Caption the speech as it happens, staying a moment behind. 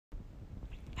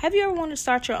Have you ever wanted to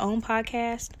start your own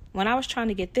podcast? When I was trying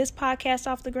to get this podcast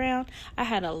off the ground, I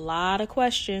had a lot of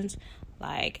questions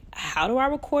like, how do I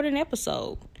record an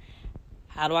episode?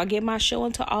 How do I get my show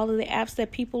into all of the apps that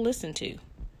people listen to?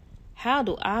 How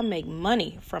do I make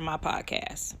money from my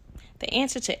podcast? The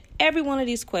answer to every one of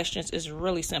these questions is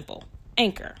really simple.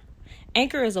 Anchor.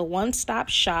 Anchor is a one-stop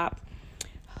shop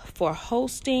for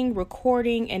hosting,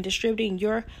 recording, and distributing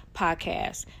your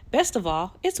podcast. Best of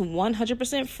all, it's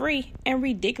 100% free and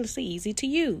ridiculously easy to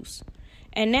use.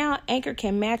 And now Anchor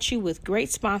can match you with great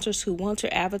sponsors who want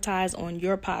to advertise on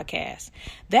your podcast.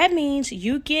 That means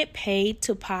you get paid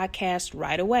to podcast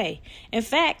right away. In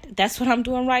fact, that's what I'm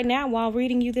doing right now while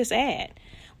reading you this ad.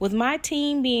 With my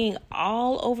team being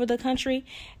all over the country,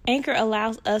 Anchor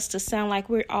allows us to sound like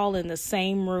we're all in the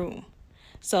same room.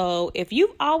 So if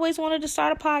you've always wanted to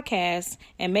start a podcast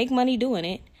and make money doing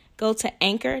it, go to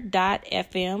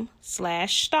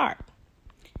anchor.fm/start.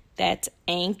 That's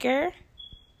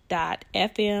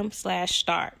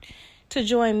anchor.fm/start to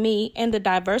join me and the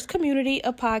diverse community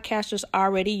of podcasters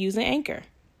already using Anchor.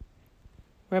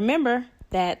 Remember,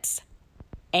 that's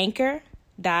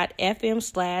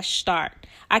anchor.fm/start.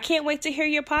 I can't wait to hear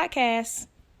your podcast.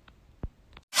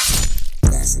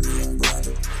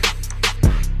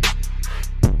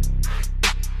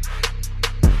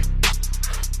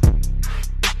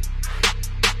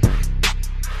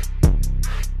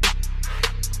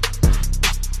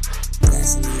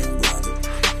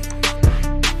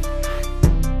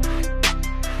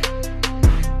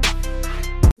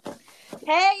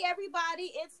 Hey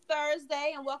everybody, it's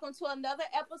Thursday and welcome to another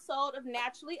episode of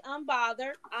Naturally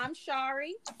Unbothered. I'm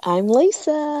Shari. I'm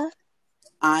Lisa.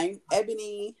 I'm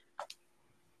Ebony.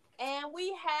 And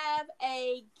we have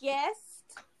a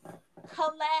guest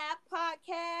collab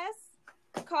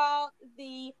podcast called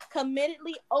the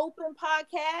Committedly Open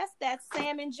Podcast. That's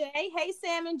Sam and Jay. Hey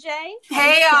Sam and Jay.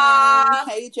 Hey y'all.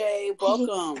 Hey Jay,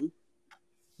 welcome.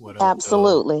 What up,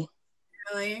 Absolutely.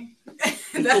 Really?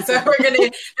 That's how we're gonna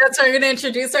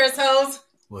introduce ourselves.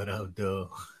 What up,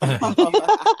 though?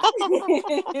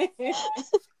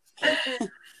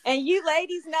 And you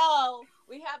ladies know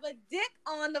we have a dick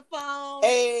on the phone.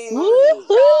 Hey. Woo-hoo.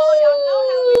 Y'all know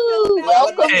how we feel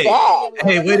about Welcome it. back.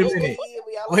 Hey, wait a minute.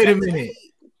 Wait a minute.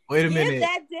 Wait a Give minute.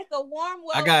 that dick a warm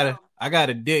welcome. I got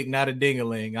a dick, not a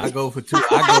dingaling. I go for 2. I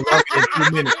go longer than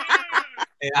 2 minutes.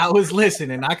 Hey, I was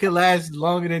listening. I could last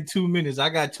longer than 2 minutes. I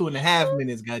got 2.5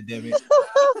 minutes. Goddammit.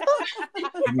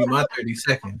 Give me my 30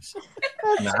 seconds.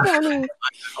 That's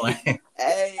funny.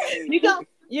 Hey.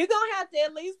 You're gonna have to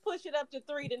at least push it up to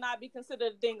 3 to not be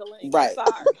considered a dingaling. Right.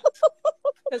 Sorry.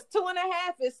 Because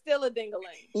 2.5 is still a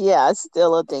dingaling. Yeah, it's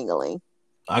still a dingling.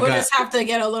 I We'll got. just have to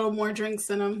get a little more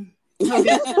drinks in them.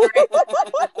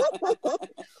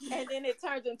 And then it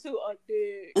turns into a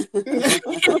dick.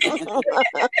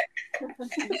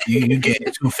 You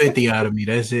get 250 out of me.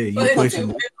 That's it. You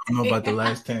pushing. I don't know about the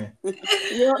last 10.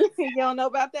 You don't know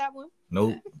about that one?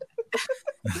 Nope.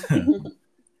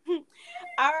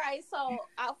 All right, so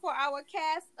for our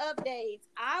cast updates,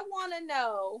 I want to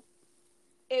know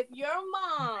if your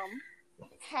mom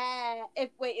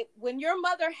when your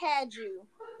mother had you,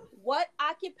 what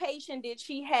occupation did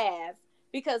she have?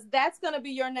 Because that's going to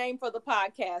be your name for the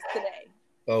podcast today.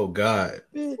 Oh God.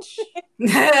 So what's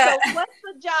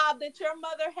the job that your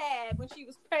mother had when she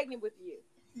was pregnant with you?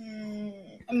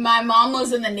 My mom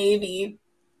was in the Navy.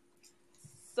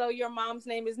 So your mom's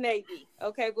name is Navy.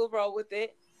 Okay, we'll roll with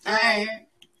it. All right.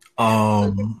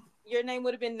 Your name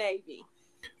would have been Navy.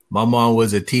 My mom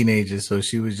was a teenager, so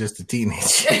she was just a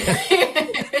teenager.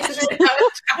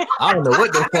 I don't know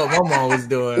what the fuck my mom was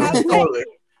doing. I'm calling.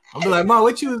 I'm be like, Mom,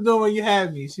 what you was doing when you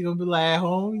had me? She gonna be like, at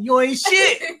home, you ain't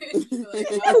shit. Then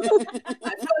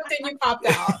you popped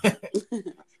out.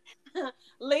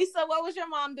 Lisa, what was your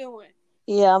mom doing?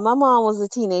 Yeah, my mom was a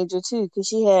teenager too because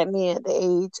she had me at the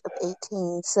age of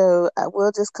 18. So I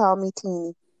will just call me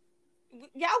Teeny.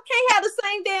 Y'all can't have the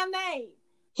same damn name.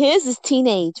 His is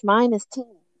teenage. Mine is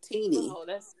Teeny. Teeny. Oh,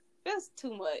 that's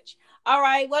too much. All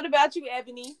right, what about you,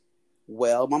 Ebony?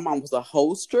 Well, my mom was a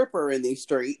whole stripper in these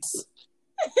streets.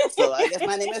 So I guess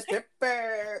my name is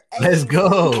Stripper. Let's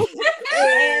go.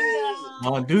 Hey.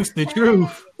 On Deuce the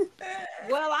truth.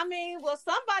 Well,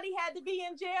 somebody had to be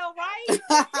in jail, right?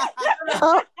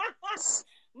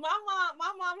 My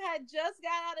mom had just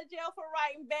got out of jail for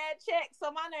writing bad checks,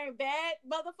 so my name Bad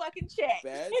Motherfucking Check.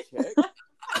 Bad check.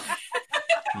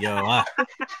 Yo, I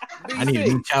need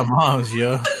to reach out moms,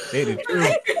 yo. They the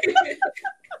truth.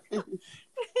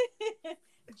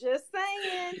 Just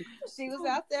saying, she was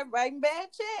out there writing bad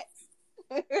checks.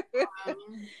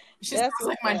 She sounds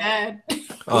like my dad.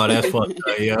 Oh, that's fucked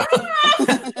up, yo.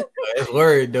 That's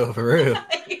word though, for real.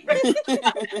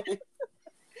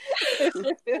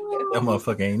 That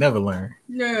motherfucker ain't never learned.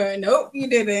 No, nope, you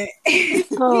didn't. He's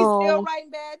still Oh, writing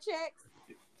bad checks.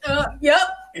 Yep.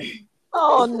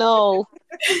 oh no.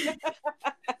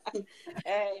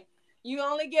 Hey, you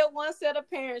only get one set of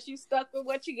parents. You stuck with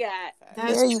what you got.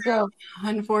 That's There you true. go.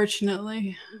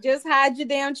 Unfortunately. Just hide your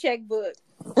damn checkbook.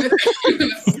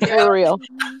 For real.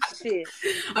 Shit.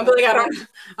 I'm like, I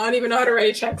don't even know how to write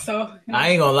a check, so I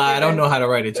ain't gonna lie, I don't know how to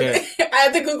write a check. I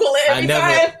have to Google it every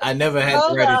time. I never had to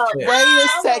Hold write up. a check. Wait a Were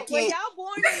second. y'all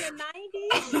born in the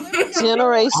 90s?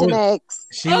 Generation X.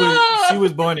 She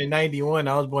was born in 91.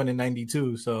 I was born in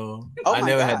 92, so Oh I my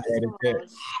never God. had to write a check.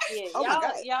 Yeah, Oh my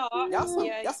God. y'all,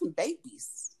 Y'all some babies.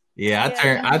 Yeah,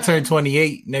 I turned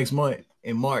 28 next month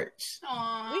in March.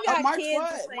 Aw. we got March kids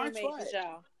what? the same March age what? as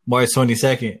y'all. March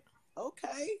 22nd.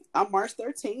 Okay. I'm March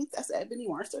 13th. That's Ebony,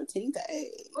 March 13th.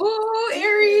 Hey. Ooh,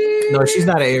 Aries. No, she's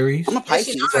not an Aries. I'm a Is she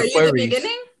Pisces. not? Are you the Aquarius.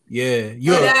 beginning? Yeah,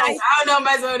 I don't know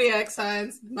my zodiac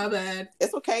signs. My bad.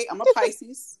 It's okay. I'm a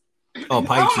Pisces. Oh,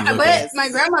 Pisces. Oh, but Okay. my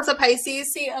grandma's a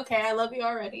Pisces. See, okay, I love you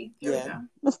already. There Yeah.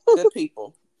 we go. Good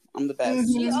people. I'm the best.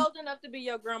 Mhm. She's old enough to be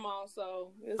your grandma,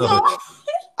 so Oh.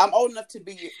 I'm old enough to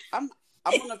be. I'm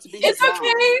old enough to be. It's his mom.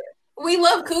 okay. We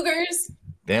love cougars.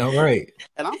 Damn right.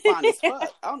 And I'm fine as fuck.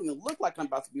 I don't even look like I'm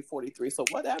about to be 43. So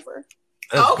whatever.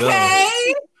 Let's go. Okay.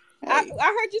 I Hey,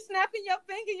 heard you snapping your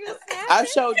finger. You was snapping. I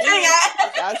showed you.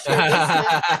 I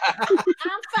showed you.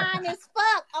 I'm fine as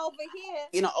fuck over here.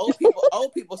 You know,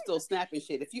 old people still snapping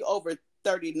shit. If you over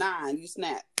 39, you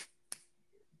snap.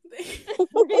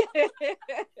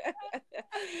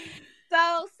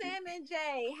 So, Sam and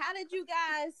Jay, how did you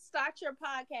guys start your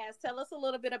podcast? Tell us a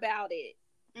little bit about it.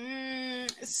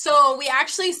 So we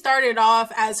actually started off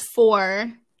as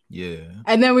 4. Yeah.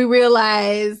 And then we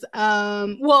realized, so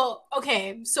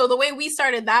the way we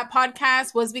started that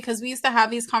podcast was because we used to have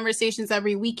these conversations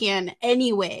every weekend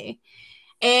anyway.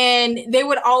 And they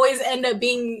would always end up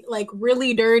being like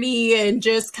really dirty and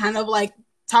just kind of like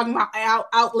talking about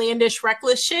outlandish,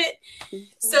 reckless shit.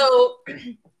 So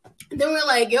then we're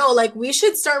like, yo, like we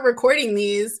should start recording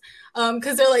these.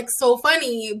 Because they're like so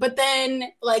funny, but then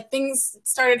like things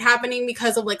started happening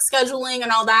because of like scheduling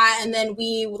and all that, and then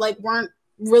we like weren't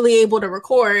really able to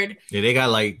record. Yeah, they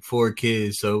got like 4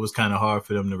 kids, so it was kind of hard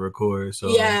for them to record. So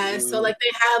Yeah, so like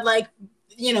they had like,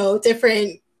 you know,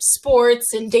 different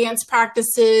sports and dance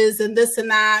practices and this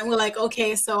and that. And we're like,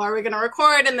 okay, so are we gonna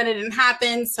record? And then it didn't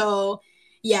happen. So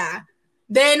yeah.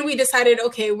 Then we decided,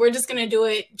 okay, we're just gonna do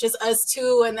it just us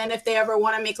 2, and then if they ever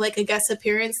want to make like a guest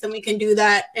appearance, then we can do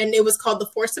that. And it was called the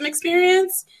Foursome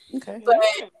Experience. Okay. But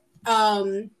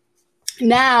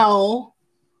now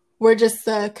we're just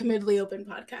a committedly open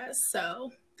podcast.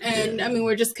 So, and I mean,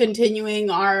 we're just continuing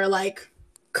our like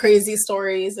crazy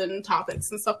stories and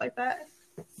topics and stuff like that.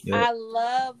 yeah. I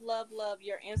love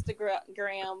your Instagram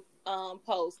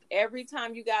post. Every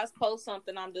time you guys post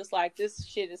something, I'm just like, this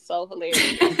shit is so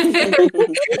hilarious.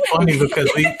 It's funny because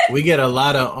we get a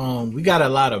lot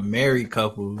of married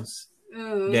couples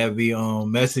that be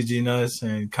messaging us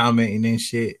and commenting and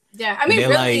shit. Yeah, I And mean, they're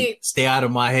really, like, stay out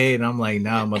of my head. And I'm like,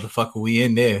 nah, motherfucker, we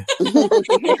in there.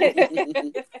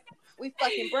 We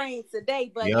fucking brains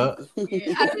today, buddy. Yup.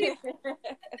 I mean,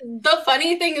 the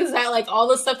funny thing is that like all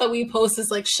the stuff that we post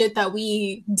is like shit that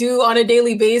we do on a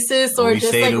daily basis, or We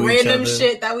just say like to each random other.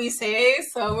 shit that we say.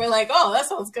 So we're like, oh, that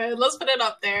sounds good. Let's put it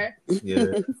up there. Yeah.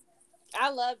 I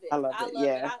love it. I love it,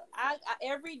 yeah. I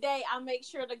every day I make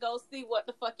sure to go see what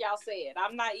the fuck y'all said.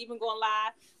 I'm not even gonna lie.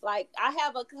 Like I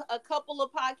have a couple of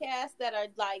podcasts that are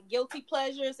like guilty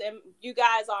pleasures, and you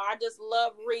guys are. I just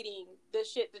love reading the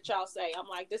shit that y'all say. I'm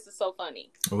like, this is so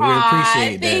funny. We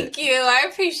appreciate that. Thank you. I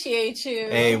appreciate you.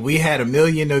 Hey, we had 1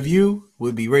 million of you,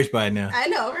 we'd be rich by now. I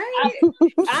know, right?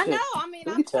 I know. I mean,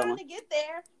 Who I'm you trying telling? to get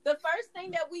there. The first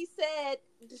thing that we said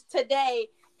today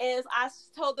is I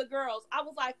told the girls, I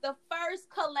was like, the first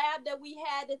collab that we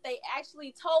had that they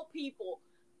actually told people,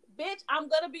 bitch, I'm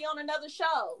going to be on another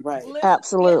show. Right. Literally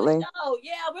Absolutely. on the show.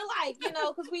 Yeah, we're like, you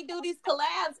know, because we do these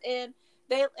collabs and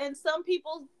some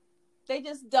people, they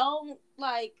just don't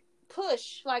like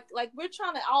push. Like we're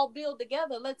trying to all build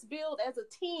together. Let's build as a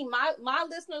team. My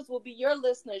listeners will be your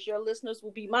listeners. Your listeners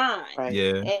will be mine. Right.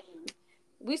 Yeah. And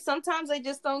we sometimes they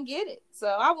just don't get it. So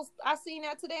I seen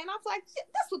that today and I was like, shit,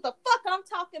 that's what the fuck I'm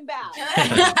talking about.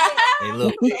 Hey,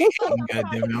 look,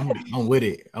 goddamn it, I'm with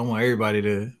it. I want everybody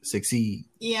to succeed.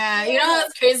 Yeah, you know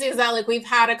what's crazy is that like we've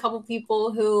had a couple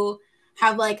people who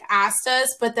have like asked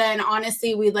us, but then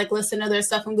honestly we like listen to their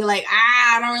stuff and be like,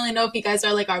 I don't really know if you guys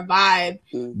are like our vibe.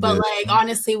 But like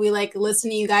honestly we like listen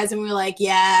to you guys and we're like,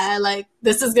 yeah, like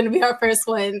this is gonna be our first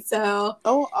one. So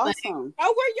awesome.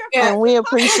 Oh, we're your And we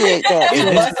appreciate that. We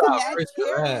Yeah, busting our that first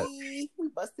cherry. We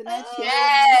busting that cherry.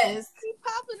 yes. We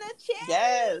popping that cherry.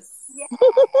 Yes.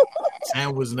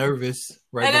 Sam was nervous.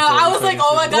 Right I know, before I we was like, started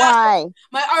oh my shooting. God. Why?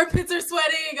 My armpits are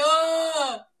sweating.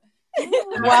 Oh.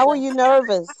 Why were you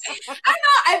nervous?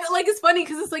 I like it's funny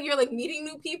because it's like you're like meeting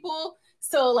new people.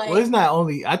 So like Well, it's not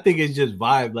only. I think it's just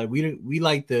vibe. Like we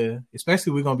like the,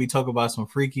 especially we're gonna be talking about some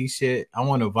freaky shit. I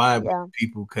want to vibe Yeah. with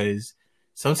people because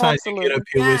sometimes Absolutely. you get up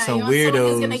here with you some want someone who's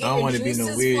weirdos. gonna I get don't your want to be no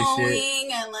juices weird shit. flowing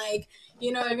and like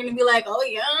you know they're gonna be like, oh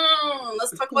yeah,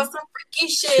 let's talk about some freaky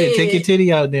shit. Shit, take your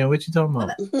titty out there. What you talking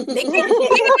about?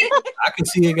 I can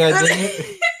see it, goddamn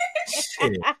it.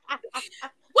 Shit.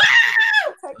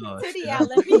 Oh, Titty shit. out,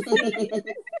 let me see.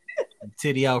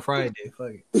 Titty out Friday.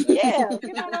 Fuck it. Yeah,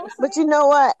 you know what I'm saying? But you know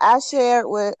what? I shared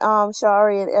with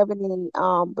Shari and Ebony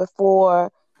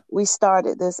before we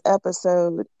started this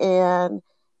episode, and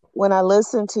when I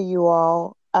listened to you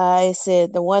all, I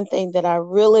said the one thing that I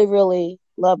really, really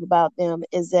love about them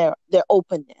is their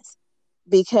openness,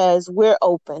 because we're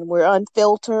open, we're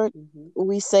unfiltered,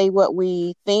 we say what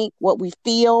we think, what we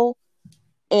feel,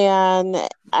 and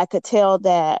I could tell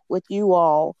that with you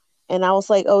all. And I was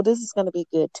like, oh, this is going to be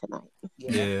good tonight.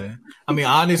 Yeah. I mean,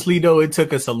 honestly, though, it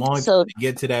took us a long So time to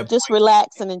get to that just point.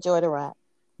 relax and enjoy the ride.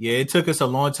 Yeah, it took us a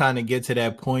long time to get to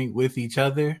that point with each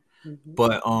other.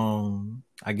 But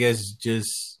I guess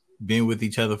just being with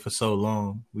each other for so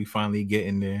long, we finally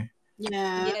getting there.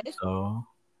 Yeah. So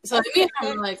Me and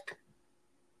him are like,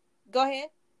 Go ahead.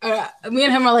 me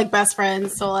and him are like best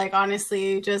friends. So like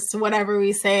honestly, just whatever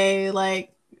we say,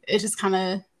 like it just kind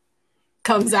of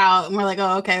comes out, and we're like,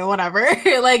 oh okay, whatever.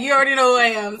 Like you already know who I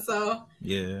am. So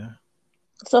yeah.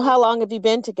 So how long have you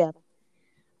been together?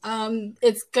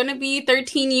 it's gonna be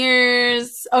 13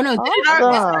 years. Oh no, is it Awesome.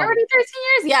 already 13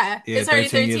 years? Yeah, Yeah, it's already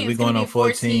 13 years. 13. We're It's gonna going be on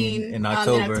 14 in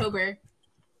October.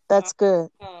 That's good.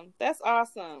 That's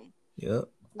awesome. Yep.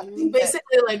 We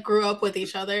basically like grew up with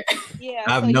each other. Yeah,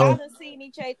 I've so known- y'all done seen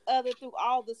each other through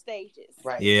all the stages.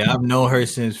 Right. Yeah, I've known her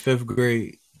since 5th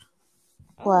grade.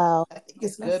 Wow. I think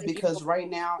it's good because right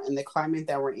now in the climate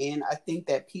that we're in, I think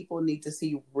that people need to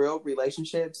see real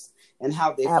relationships and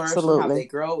how they flourish and how Absolutely. they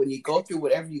grow. And you go through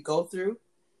whatever you go through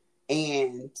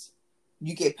and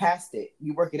you get past it.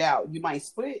 You work it out. You might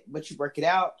split, but you work it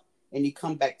out and you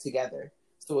come back together.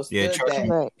 So it's Yeah, good trust that me.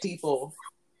 Right. people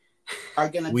are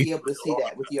going to be able to see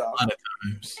that with y'all.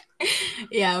 Times.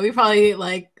 Yeah, we probably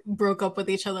like broke up with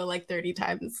each other like 30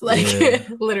 times, like Yeah.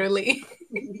 literally.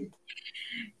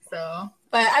 So,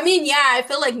 but I mean, yeah, I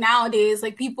feel like nowadays,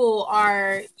 like people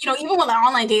are, you know, even with the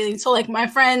online dating, so like my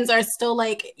friends are still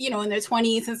like, you know, in their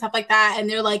 20s and stuff like that. And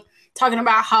they're like talking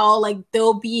about how like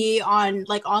they'll be on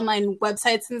like online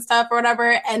websites and stuff or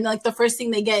whatever. And like the first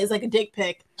thing they get is like a dick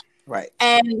pic. Right.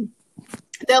 And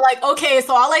they're like, okay,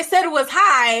 so all I said was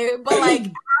hi, but like, how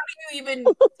do you even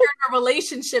turn a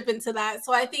relationship into that?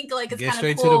 So I think like it's Get kind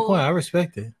straight of cool. to the point. I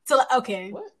respect it. So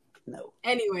okay, What? No.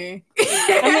 anyway,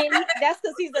 I mean, that's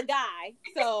because he's a guy.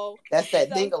 So That's that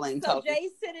dingaling so talking.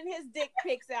 Jay's sending his dick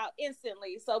pics out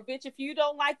instantly. So, bitch, if you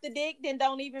don't like the dick, then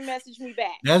don't even message me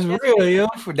back. That's real, yo.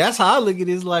 That's how I look at it.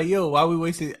 It's like, yo, why we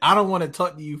wasting? I don't want to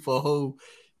talk to you for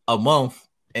a month,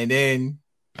 and then,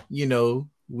 you know,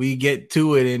 we get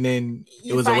to it, and then it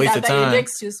you was a find waste out of that your time.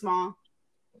 dick's too small.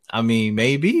 I mean,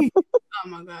 maybe. Oh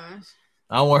my gosh.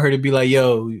 I don't want her to be like,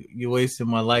 yo, you're wasting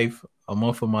my life, a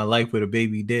month of my life with a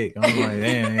baby dick. I'm like,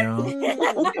 damn, yo. She's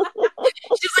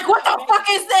like, what the fuck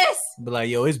is this? Be like,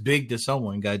 yo, it's big to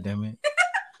someone, goddamn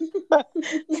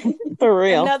For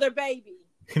real. Another baby.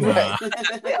 it. Nah.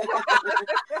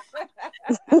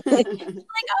 Like,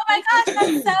 oh my gosh,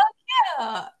 that's so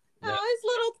cute. Oh, it's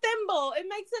little thimble. It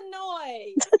makes a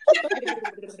noise.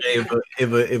 Hey,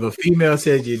 if a female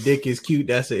says your dick is cute,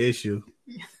 that's an issue.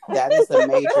 That is a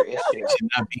major issue. It should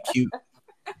not be cute.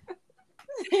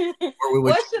 Or we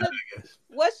would-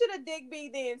 What should a dick be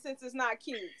then, since it's not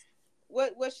cute?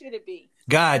 What should it be?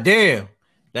 God damn,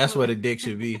 that's what a dick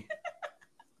should be.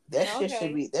 That shit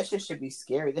Okay. should be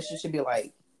scary. That shit should be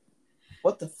like,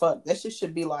 what the fuck? That shit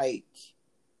should be like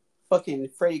fucking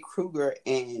Freddy Krueger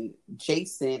and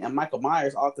Jason and Michael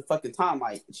Myers all the fucking time.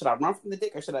 Like, should I run from the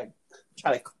dick or should I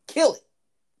try to kill it?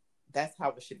 That's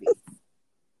how it should be.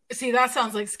 See, that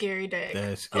sounds like scary dick.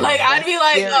 That's scary. Like, I'd be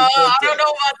like, Scary I dick. don't know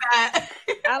about that.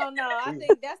 I don't know. I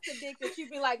think that's the dick that you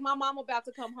be like, my mom about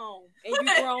to come home, and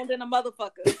you grown than a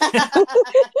motherfucker.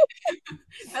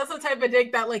 That's the type of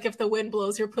dick that, like, if the wind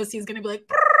blows, your pussy's gonna be like,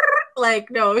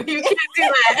 Like, no, you can't do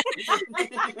that.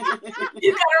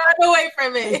 You gotta run away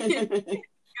from it.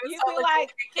 You be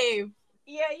like a cave.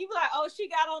 Yeah, you be like, oh, she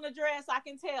got on a dress. I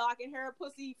can tell. I can hear her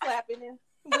pussy flapping and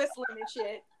whistling and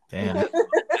shit. Damn. It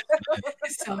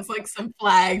sounds like some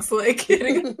flags. Like,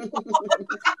 oh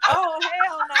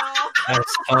hell no.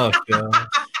 That's tough, yo.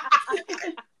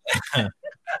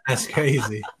 That's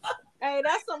crazy. Hey,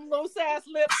 that's some loose ass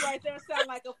lips right there. Sound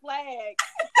like a flag.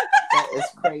 That is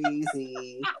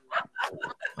crazy.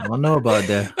 I don't know about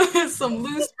that. some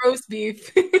loose roast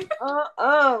beef. Hell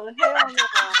no.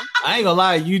 I ain't gonna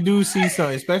lie, you do see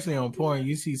some, especially on porn,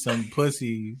 you see some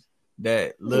pussies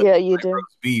that look Yeah, you like do.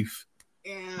 roast beef.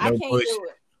 Yeah. I No can't push. do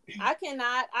it. I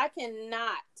cannot.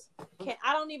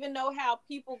 I don't even know how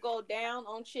people go down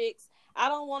on chicks. I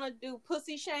don't want to do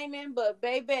pussy shaming, but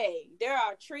baby, there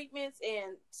are treatments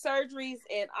and surgeries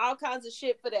and all kinds of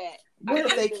shit for that. What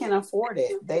if they can't afford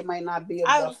it? They might not be able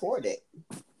to afford it.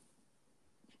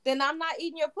 Then I'm not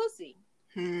eating your pussy.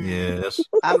 Yeah, that's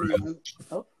I mean,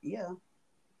 oh yeah.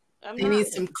 They need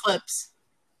some clips.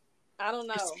 I don't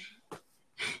know.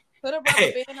 Put a rubber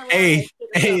band around hey,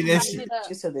 that that's shit up.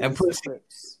 Just so that pussy.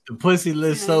 The pussy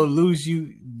lives so loose.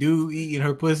 You do eating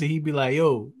her pussy. He be like,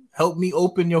 "Yo, help me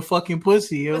open your fucking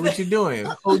pussy. Yo, what you doing?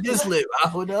 Hold this lip. I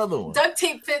hold the other one." Duct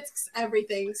tape fits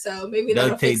everything, so maybe that'll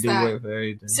Duct tape fix do that work for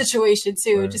everything. situation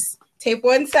too. Right. Just tape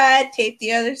one side, tape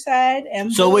the other side,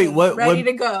 and So boom, wait, what? ready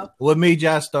to go. What made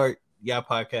y'all start y'all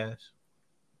podcast?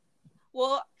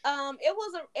 Well,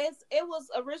 it was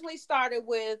originally started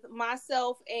with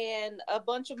myself and a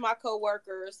bunch of my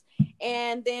coworkers,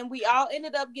 and then we all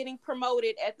ended up getting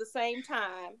promoted at the same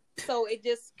time. So it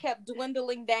just kept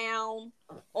dwindling down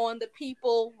on the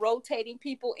people, rotating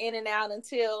people in and out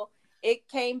until it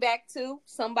came back to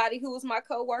somebody who was my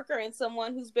coworker and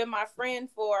someone who's been my friend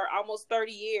for almost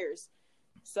 30 years.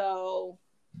 So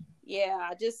yeah,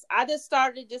 I just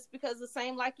started just because the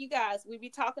same like you guys. We be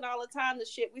talking all the time. The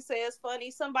shit we say is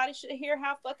funny. Somebody should hear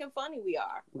how fucking funny we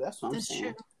are. That's what I'm saying.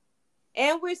 True.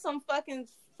 And we're some fucking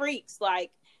freaks.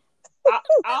 Like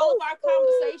all of our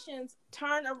conversations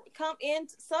come in.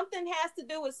 Something has to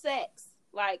do with sex.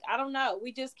 Like I don't know.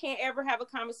 We just can't ever have a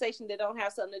conversation that don't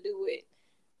have something to do with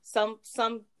some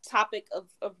topic of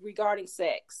regarding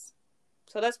sex.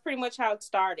 So that's pretty much how it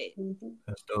started.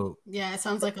 That's dope. Yeah, it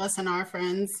sounds like us and our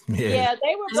friends. Yeah,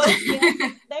 they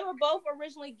were both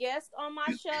originally guests on my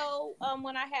show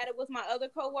when I had it with my other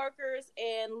coworkers,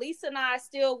 and Lisa and I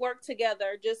still work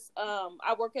together. Just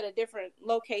I work at a different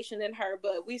location than her,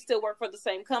 but we still work for the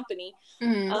same company.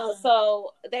 Mm-hmm.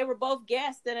 So they were both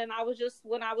guests, and then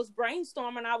when I was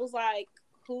brainstorming, I was like,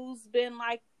 who's been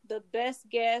like the best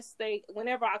guests?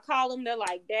 Whenever I call them, they're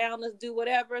like down to do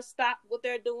whatever, stop what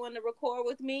they're doing to record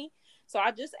with me. So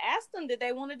I just asked them, did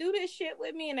they want to do this shit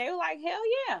with me? And they were like, hell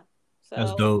yeah. So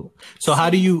That's dope. So how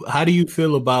do you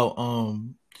feel about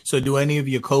so do any of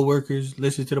your coworkers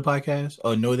listen to the podcast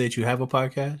or know that you have a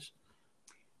podcast?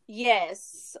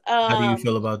 Yes. How do you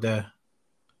feel about that?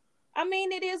 I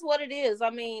mean, it is what it is. I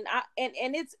mean,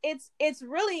 it's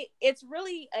really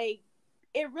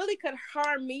it really could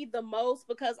harm me the most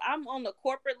because I'm on the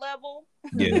corporate level.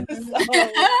 Yeah.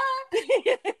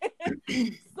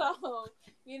 So,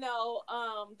 they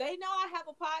know I have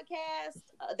a podcast.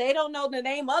 They don't know the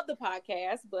name of the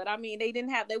podcast, but I mean, they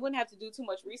wouldn't have to do too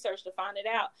much research to find it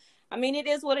out. I mean, it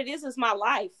is what it is. It's my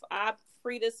life. I'm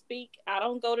free to speak. I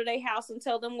don't go to their house and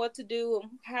tell them what to do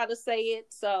and how to say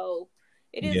it. So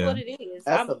it is what it is.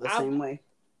 I feel the same way.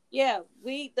 Yeah,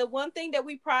 the one thing that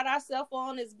we pride ourselves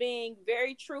on is being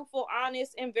very truthful,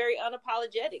 honest, and very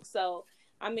unapologetic. So,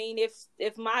 I mean,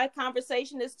 if my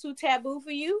conversation is too taboo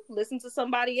for you, listen to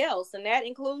somebody else, and that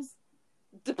includes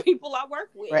the people I work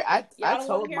with. Right, I don't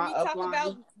told hear my me talk upline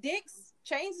about dicks.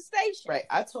 Change the station. Right,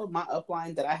 I told my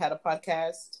upline that I had a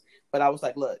podcast, but I was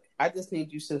like, "Look, I just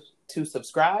need you to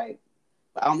subscribe,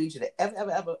 but I don't need you to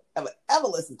ever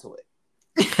listen to it."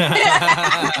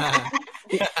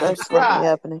 That's what's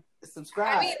happening.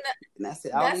 Subscribe. I mean, and that's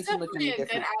it. I don't that's need you looking definitely a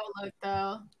different. good outlook,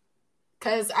 though,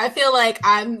 because I feel like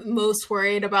I'm most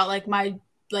worried about like my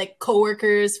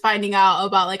coworkers finding out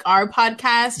about like our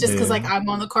podcast, just because like I'm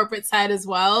on the corporate side as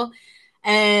well,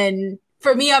 and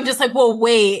for me, I'm just like, well,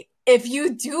 wait. If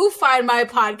you do find my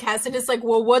podcast and it's like,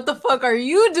 well, what the fuck are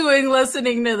you doing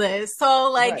listening to this?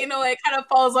 So like, Right. it kind of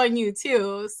falls on you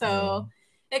too. So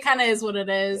it kind of is what it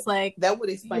is. Like That would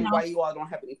explain why you all don't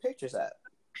have any pictures up.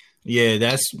 Yeah,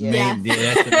 that's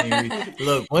that's the main reason.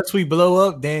 Look, once we blow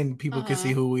up, then people can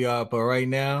see who we are. But right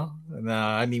now,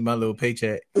 nah, I need my little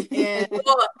paycheck. Yeah,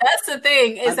 well, that's the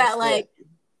thing is that like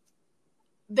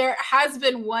there has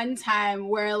been one time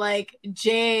where like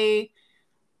Jay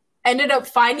ended up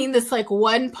finding this like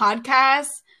one podcast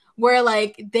where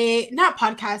like not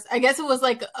podcast, I guess it was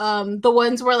like the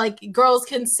ones where like girls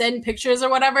can send pictures or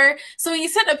whatever. So he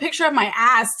sent a picture of my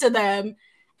ass to them.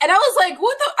 And I was like,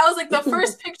 I was like, the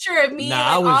first picture of me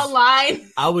online.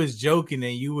 I was joking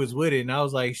and you was with it. And I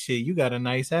was like, shit, you got a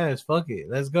nice ass. Fuck it.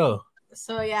 Let's go.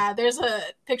 So yeah, there's a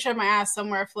picture of my ass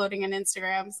somewhere floating on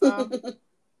Instagram. So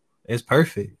it's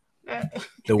perfect.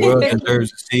 The world deserves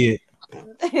to see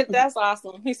it. That's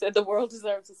awesome. He said the world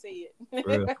deserves to see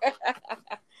it.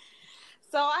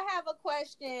 So I have a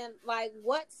question. Like,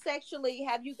 what sexually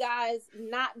have you guys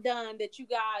not done that you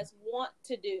guys want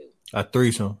to do? A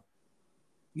threesome.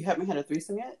 You haven't had a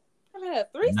threesome yet? I haven't had a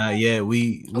threesome. Not yet.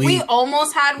 We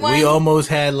almost had one. We almost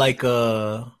had like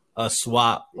a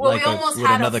swap, well, like we almost with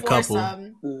had another a couple.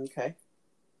 Okay.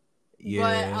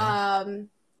 Yeah. But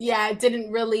yeah, it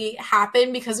didn't really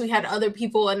happen because we had other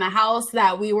people in the house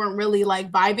that we weren't really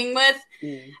like vibing with,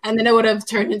 and then it would have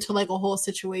turned into like a whole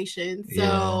situation.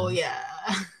 So yeah.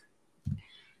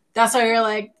 That's why you're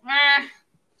like, eh.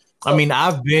 I mean,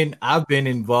 I've been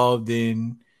involved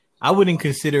in. I wouldn't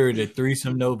consider it a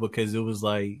threesome though, because it was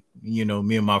like, you know,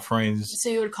 me and my friends. So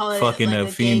you would call it fucking like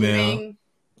a female.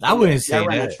 I wouldn't say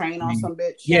that. A train on some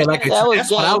bitch. Yeah, like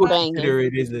that's what I would banging. consider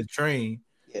it is a train.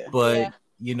 Yeah. But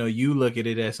you know, you look at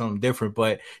it as something different.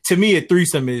 But to me, a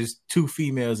threesome is two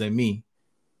females and me.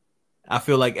 I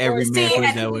feel like every man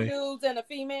feels that way. Dudes and a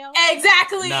female.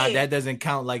 Exactly. Nah, that doesn't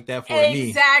count like that for me.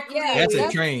 Exactly. Yeah, that's a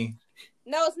train.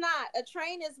 No, it's not. A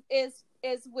train is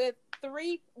with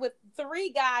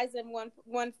three guys and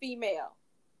one female.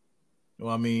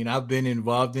 Well, I mean, I've been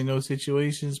involved in those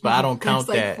situations, but I don't count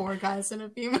like that. 4 guys and a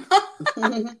female.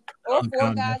 Or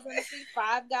 4 guys and a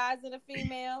 5 guys and a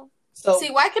female. So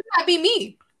see, why could that be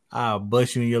me? I'll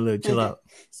bust you in your little chill out.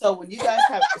 So when you guys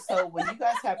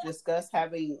have discussed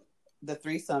having the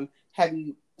threesome, have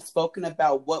you spoken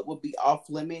about what would be off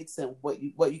limits and what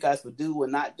you guys would do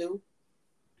and not do?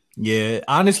 Yeah,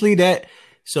 honestly,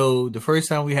 so the first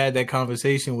time we had that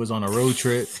conversation was on a road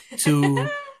trip to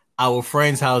our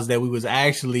friend's house that we was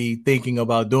actually thinking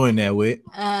about doing that with.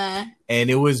 And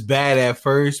it was bad at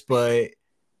first, but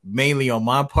mainly on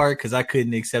my part because I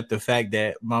couldn't accept the fact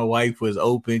that my wife was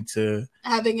open to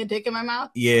having a dick in my mouth.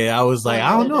 Yeah, I was like,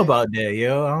 I don't know about that,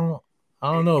 yo.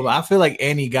 I don't know. I feel like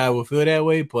any guy would feel that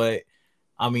way, but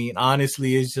I mean,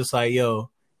 honestly, it's just like, yo,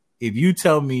 if you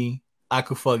tell me I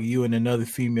could fuck you and another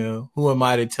female, who am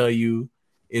I to tell you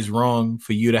it's wrong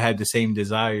for you to have the same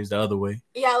desires the other way?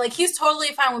 Yeah, like he's totally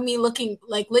fine with me licking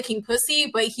pussy,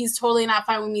 but he's totally not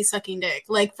fine with me sucking dick.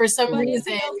 Like for some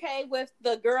reason, is he okay with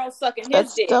the girl sucking his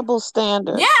That's dick? double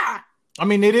standard. Yeah, I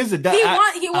mean, it is a. He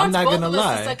wants I'm not both gonna of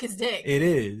lie. us to suck his dick. It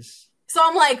is. So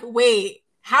I'm like, wait,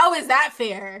 how is that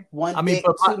fair? One dick,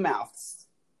 2 mouths.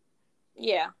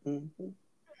 Yeah.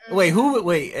 Mm-hmm. Wait, who?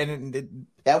 Wait, and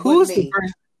that who's was the me.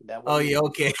 person? Oh yeah,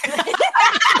 okay.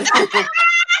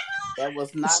 That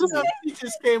was not me. He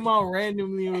just came out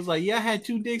randomly and was like, "Yeah, I had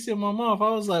 2 dicks in my mouth." I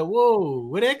was like, "Whoa,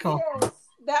 where'd that come from?"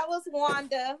 That was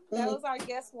Wanda. That was our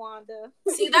guest, Wanda.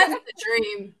 See, that's the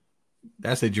dream.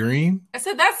 That's a dream. I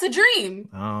said that's the dream.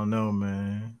 I don't know,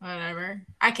 man. Whatever,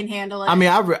 I can handle it. I mean,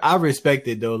 I respect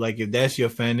it though. Like, if that's your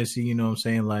fantasy, you know what I'm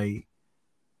saying? Like,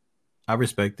 I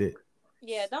respect it.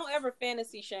 Yeah, don't ever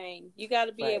fantasy shame. You got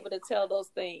to be able to tell those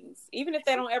things. Even if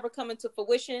they don't ever come into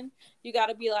fruition, you got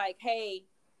to be like, hey,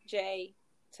 Jay,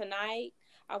 tonight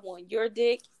I want your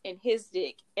dick and his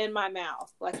dick in my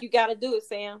mouth. Like, you got to do it,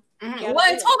 Sam. Well,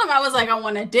 I told him, I was like, I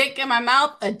want a dick in my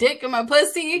mouth, a dick in my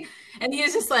pussy. And he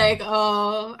was just like,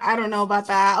 oh, I don't know about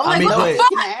that. I'm like, what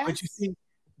the fuck? But you see,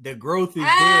 the growth is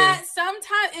there.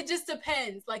 Sometimes it just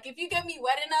depends. Like, if you get me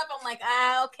wet enough, I'm like,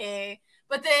 okay.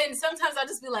 But then sometimes I'll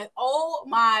just be like, oh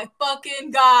my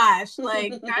fucking gosh.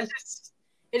 Like,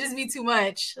 it just be too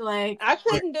much. Like, I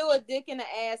couldn't do a dick in the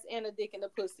ass and a dick in the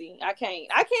pussy. I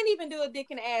can't even do a dick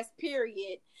in the ass,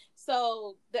 period.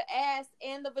 So the ass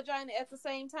and the vagina at the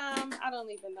same time, I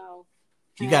don't even know.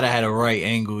 You gotta have the right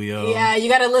angle, yo. Yeah, you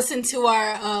gotta listen to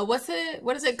our what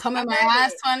is it? Come in my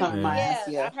ass one.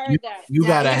 Yeah, I heard that. You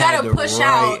gotta push right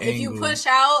out. angle. If you push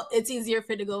out, it's easier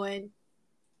for it to go in.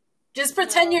 Just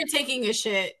pretend you're taking a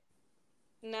shit.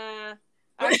 Nah,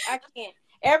 I can't.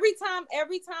 Every time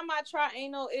I try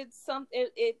anal,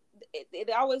 it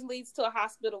always leads to a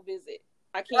hospital visit.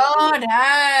 I can't. Oh,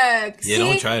 heck. Yeah,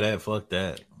 don't try that. Fuck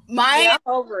that. I'm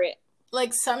over it.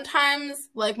 Like sometimes,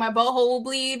 like my butthole will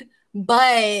bleed,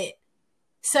 but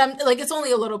it's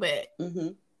only a little bit. Mm-hmm.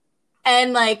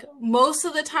 And like most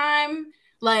of the time,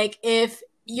 like if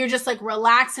you're just like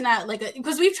relaxing at like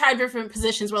because we've tried different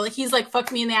positions where like he's like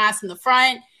fuck me in the ass in the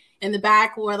front, in the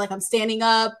back, or like I'm standing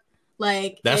up.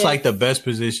 Like That's like the best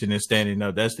position is standing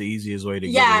up. That's the easiest way to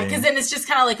get yeah, it in. because then it's just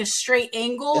kind of like a straight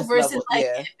angle It's versus level, like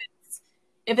yeah.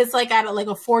 if it's like at like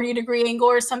a 40-degree angle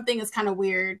or something, it's kind of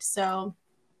weird. So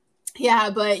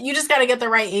yeah, but you just got to get the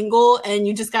right angle and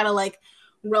you just got to like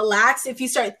relax. If you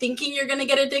start thinking you're gonna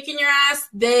get a dick in your ass,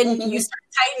 then you start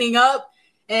tightening up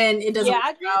and it doesn't Yeah,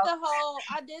 work out.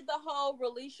 I did the whole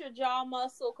release your jaw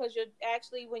muscle, because you're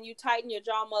actually, when you tighten your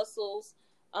jaw muscles,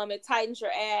 it tightens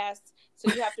your ass, so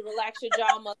you have to relax your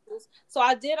jaw muscles. So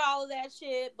I did all of that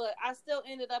shit, but I still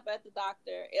ended up at the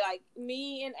doctor. Like,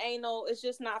 me and anal, it's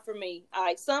just not for me.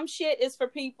 Like, some shit is for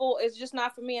people, it's just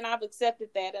not for me, and I've accepted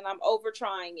that, and I'm over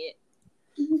trying it.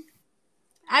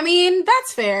 I mean,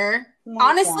 that's fair.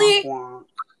 Honestly, I'm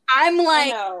I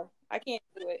like know, I can't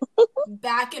do it.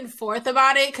 back and forth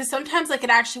about it because sometimes like it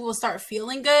actually will start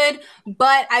feeling good,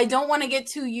 but I don't want to get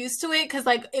too used to it because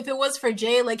like if it was for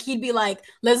Jay, like he'd be like,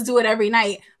 let's do it every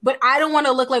night. But I don't want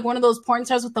to look like one of those porn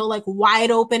stars with the like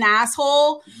wide open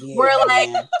asshole where like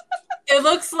it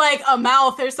looks like a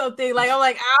mouth or something. Like I'm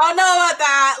like, I don't know about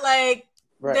that. Like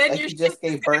then like your you just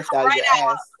gave birth out of your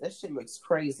ass. That shit looks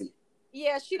crazy.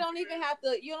 Yeah, you don't even have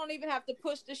to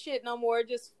push the shit no more. It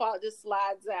just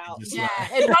slides out. Yeah,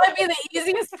 it'd probably be the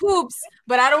easiest poops,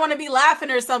 but I don't want to be laughing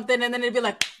or something, and then it'd be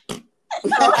like,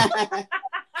 I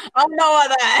don't know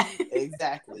about that.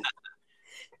 Exactly.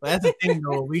 That's the thing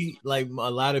though. We like a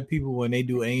lot of people when they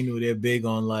do anal, they're big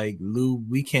on like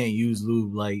lube. We can't use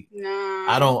lube. Like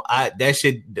that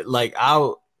shit. Like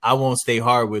I won't stay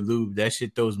hard with lube. That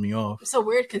shit throws me off. It's a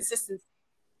weird consistency.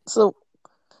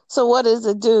 So what does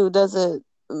it do? Does it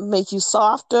make you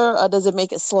softer or does it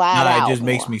make it slide out? It just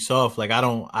makes me soft. Like I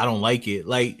don't like it.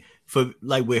 Like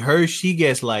with her, she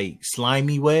gets like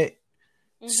slimy wet.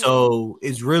 Mm-hmm. So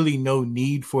it's really no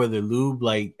need for the lube.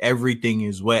 Like everything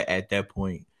is wet at that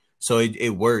point. So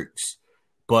it works.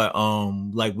 But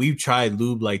like we've tried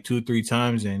lube like 2-3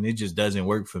 times and it just doesn't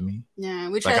work for me. Yeah,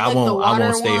 we tried like, the water I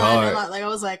won't stay hard. Like I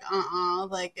was like,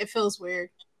 like it feels weird.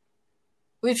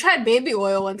 We tried baby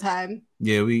oil one time.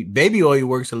 Yeah, baby oil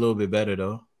works a little bit better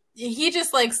though. He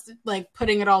just likes like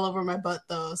putting it all over my butt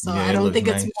though, so I don't think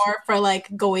it's more for like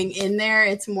going in there.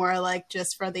 It's more like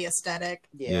just for the aesthetic.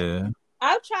 Yeah.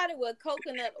 I've tried it with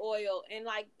coconut oil, and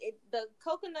like the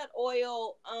coconut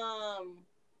oil,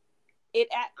 it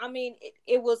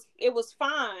was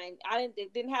fine.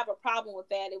 It didn't have a problem with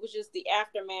that. It was just the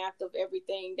aftermath of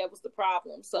everything that was the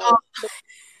problem. So.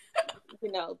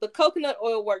 The coconut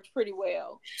oil worked pretty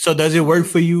well. So does it work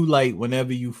for you? Like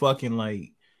whenever you fucking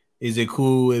like, is it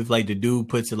cool if like the dude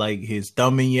puts like his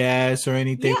thumb in your ass or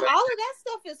anything? Yeah, all of that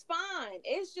stuff is fine.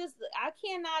 It's just I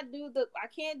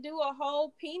can't do a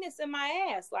whole penis in my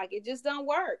ass. Like it just don't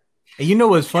work. And you know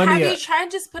what's funny? Have you tried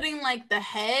just putting like the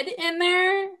head in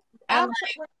there?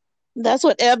 That's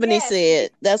what Ebony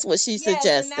said. That's what she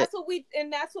suggested.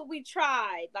 And that's what we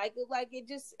tried. Like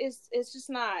it's just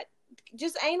not.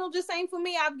 Just anal just ain't for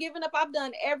me. I've given up. I've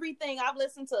done everything. I've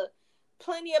listened to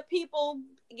plenty of people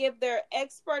give their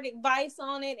expert advice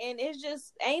on it, and it's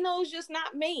just anal is just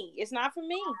not me. It's not for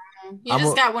me. You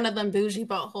just got one of them bougie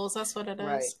buttholes. That's what it is.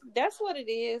 Right. That's what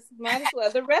it is. Might as well.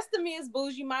 The rest of me is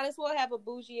bougie. Might as well have a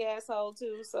bougie asshole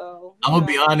too. So I'm gonna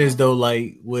be honest though,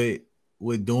 like with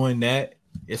doing that,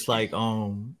 it's like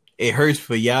it hurts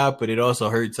for y'all, but it also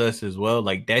hurts us as well.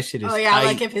 Like that shit is tight.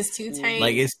 Like if it's too tight.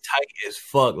 Like it's tight as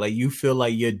fuck. Like you feel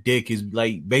like your dick is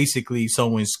like basically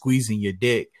someone squeezing your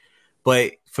dick.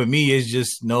 But for me, it's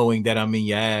just knowing that I'm in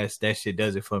your ass. That shit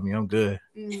does it for me. I'm good.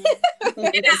 It doesn't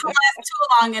last too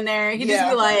long in there. He just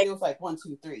be like, it was like 1,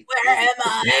 2, 3. Where am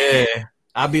I? Yeah.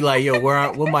 I'll be like, yo,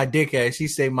 where my dick at? She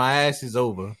say my ass is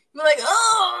over. Be like,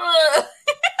 oh.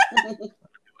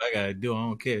 I gotta do. I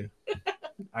don't care.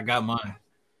 I got mine.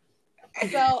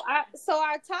 So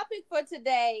our topic for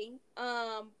today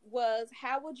was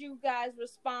how would you guys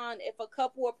respond if a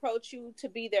couple approach you to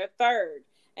be their third?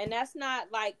 And that's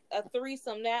not like a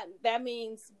threesome. That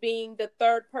means being the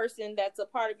third person that's a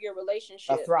part of your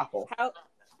relationship. A throuple.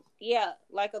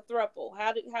 Like a throuple.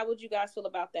 How would you guys feel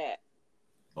about that?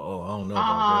 Oh, I don't know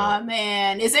about that.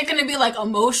 Man. Is it going to be like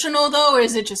emotional though, or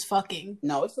is it just fucking?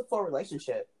 No, it's a full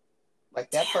relationship.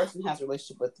 Like that person has a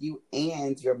relationship with you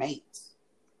and your mates.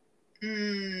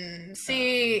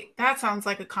 See, that sounds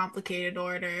like a complicated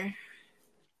order.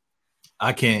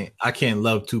 I can't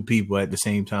love two people at the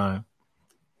same time.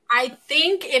 I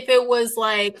think if it was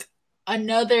like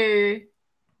another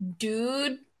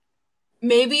dude,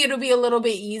 maybe it'll be a little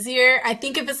bit easier. I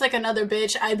think if it's like another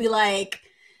bitch, I'd be like,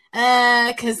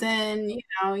 because then,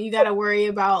 you got to worry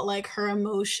about like her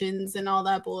emotions and all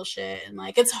that bullshit. And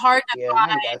like, it's hard to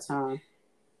find. I ain't got time.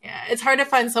 Yeah, it's hard to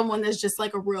find someone that's just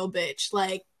like a real bitch.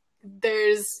 Like,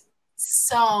 there's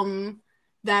some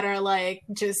that are like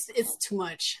just it's too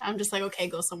much. I'm just like, okay,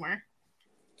 go somewhere.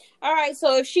 All right,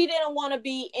 so if she didn't want to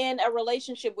be in a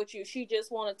relationship with you, she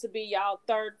just wanted to be y'all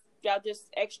just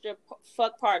extra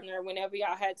fuck partner whenever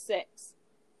y'all had sex.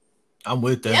 I'm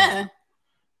with that. Yeah.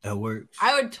 That works.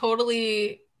 I would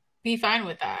totally be fine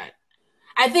with that.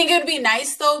 I think it would be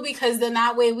nice though, because then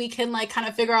that way we can like kind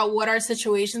of figure out what our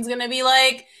situation's gonna be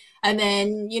like. And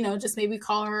then, you know, just maybe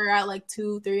call her at like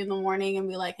 2, 3 in the morning and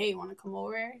be like, hey, you wanna come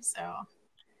over? So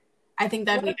I think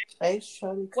that'd be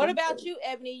What about you,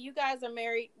 Ebony? You guys are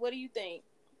married. What do you think?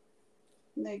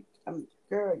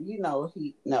 Girl, you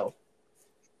know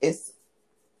it's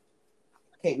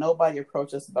can't nobody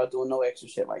approach us about doing no extra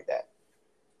shit like that.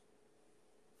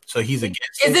 So he's against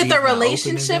Is it He's the not open to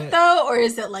relationship that? though, or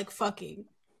is it like fucking?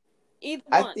 Either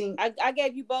I one. think- I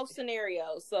gave you both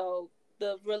scenarios. So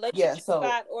the relationship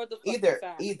side or the fucking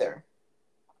side. Either.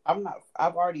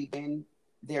 I've already been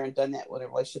there and done that with a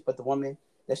relationship with a woman.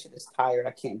 That shit is tired.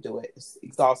 I can't do it. It's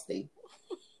exhausting.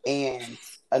 And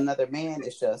another man,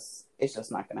 it's just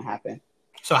not gonna happen.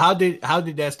 So how did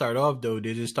that start off though?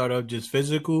 Did it start off just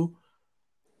physical?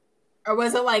 Or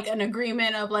was it like an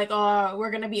agreement of like, oh,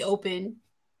 we're gonna be open?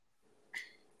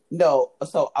 No,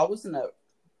 so I was in a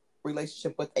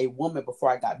relationship with a woman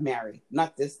before I got married.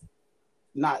 It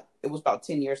was about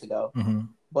 10 years ago. Mm-hmm.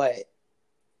 But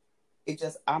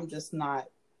I'm just not,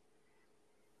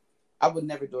 I would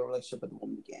never do a relationship with a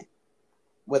woman again.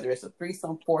 Whether it's a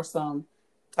threesome, foursome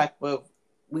type of,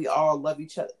 we all love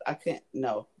each other. I can't,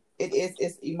 no.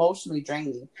 It's emotionally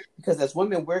draining because as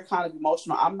women, we're kind of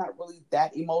emotional. I'm not really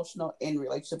that emotional in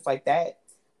relationships like that,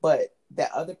 but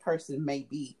that other person may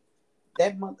be.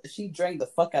 That month, she drained the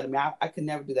fuck out of me. I could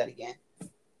never do that again.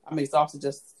 I'm exhausted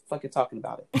just fucking talking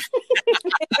about it.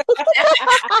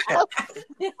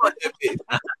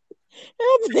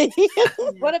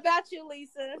 What about you,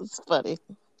 Lisa? It's funny.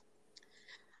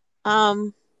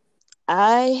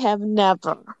 I have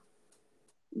never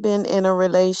been in a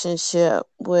relationship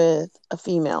with a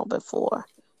female before,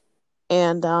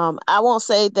 and I won't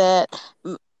say that.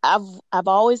 I've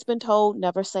always been told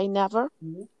never say never,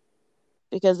 Mhm.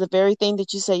 because the very thing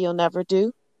that you say you'll never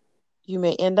do, you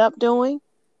may end up doing.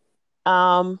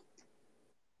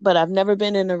 But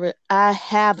I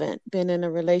haven't been in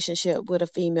a relationship with a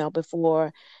female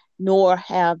before, nor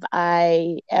have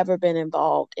I ever been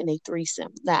involved in a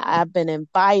threesome. Now, I've been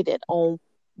invited on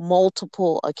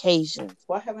multiple occasions,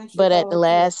 Why haven't you? but at the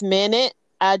last minute,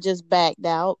 I just backed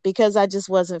out because I just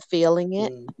wasn't feeling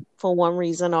it for one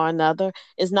reason or another.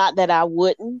 It's not that I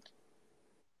wouldn't,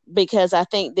 because I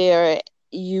think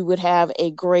you would have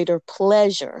a greater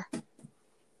pleasure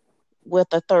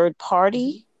with a third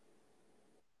party.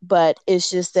 But it's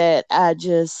just that I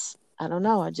don't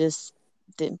know. I just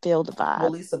didn't feel the vibe.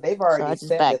 Well, Lisa, they've already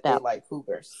said that they like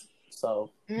cougars. So,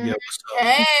 Yeah,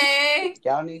 Hey,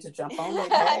 y'all need to jump on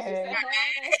it.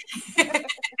 Hey.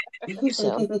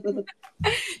 So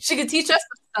she could teach us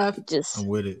some stuff. just I'm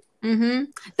with it. Mm-hmm.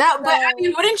 But I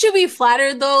mean, wouldn't you be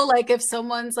flattered though? Like if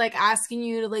someone's like asking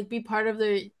you to like be part of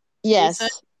their yes,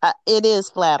 it is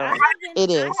flattering. It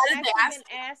is. I've actually been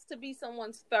asked to be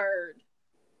someone's third.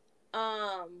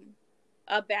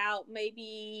 About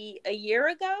maybe a year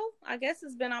ago. I guess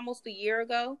it's been almost a year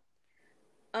ago.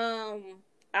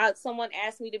 Someone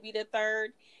asked me to be the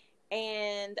third,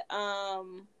 and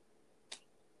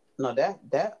no,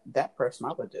 that person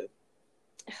I would do.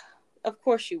 Of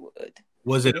course you would.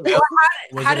 Was it?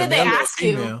 How did they ask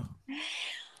you?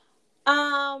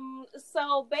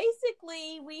 So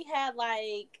basically, we had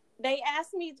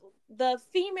the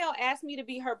female asked me to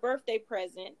be her birthday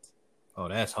present. Oh,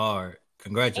 that's hard.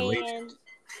 Congratulations.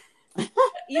 And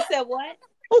you said what?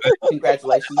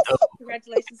 Congratulations.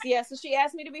 Congratulations. Yeah, so she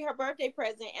asked me to be her birthday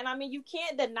present. And I mean, you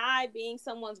can't deny being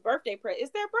someone's birthday present.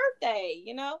 It's their birthday,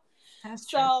 you know? That's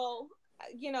true. So,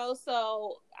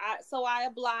 so I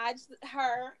obliged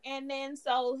her. And then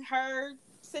so her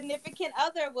significant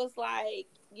other was like,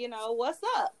 what's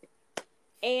up?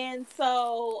 And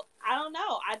so I don't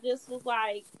know. I just was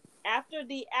like, after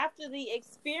the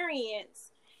experience,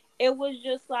 it was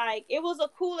just like, it was a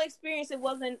cool experience. It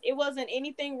wasn't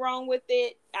anything wrong with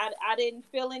it. I didn't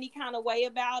feel any kind of way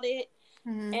about it.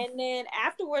 Mm-hmm. And then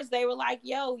afterwards they were like,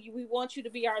 yo, we want you to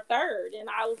be our third. And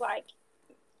I was like,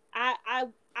 I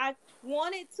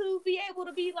wanted to be able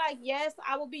to be like, yes,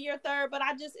 I will be your third, but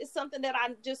it's something that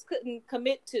I just couldn't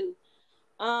commit to.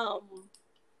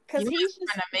 Cause he's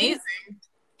just amazing.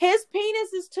 His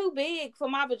penis is too big for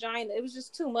my vagina. It was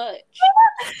just too much.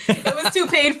 It was too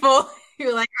painful. You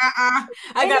were like,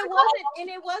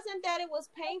 it wasn't that it was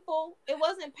painful. It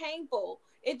wasn't painful.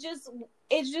 It just,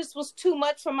 it just was too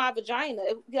much for my vagina.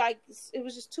 It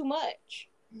was just too much.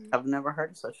 I've never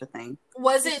heard of such a thing.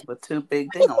 Was it with two big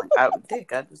dingling?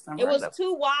 Dick. I just never It was heard of.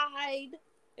 too wide.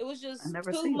 It was just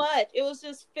too much. It was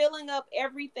just filling up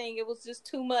everything. It was just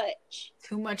too much.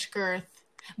 too much girth?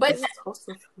 But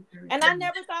And I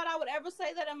never thought I would ever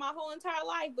say that in my whole entire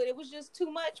life, but it was just too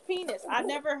much penis. I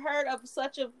never heard of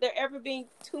there ever being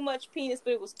too much penis,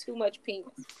 but it was too much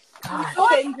penis. I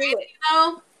couldn't do it.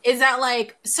 though, is that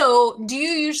like, so do you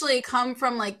usually come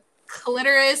from like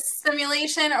clitoris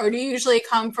stimulation, or do you usually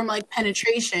come from like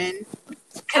penetration?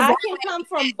 I can come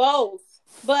from both,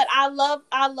 but I love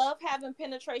having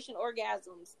penetration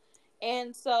orgasms,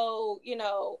 and so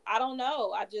I don't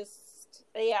know. I just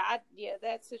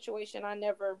that situation. I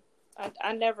never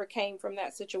came from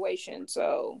that situation,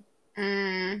 so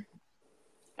I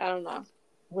don't know.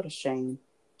 What a shame.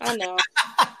 I know.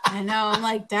 I know. I'm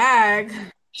like, dag.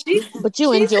 But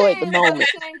you enjoyed the moment.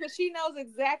 Because she knows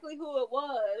exactly who it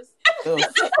was. Ugh.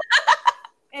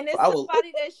 And it's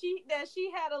somebody that she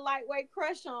had a lightweight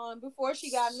crush on before she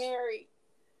got married.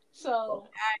 So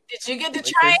did you get to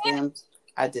try it?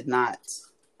 I did not.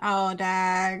 Oh,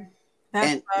 dag.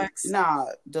 That sucks. Nah,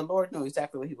 the Lord knew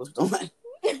exactly what he was doing.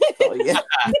 So yeah.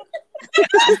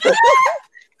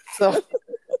 So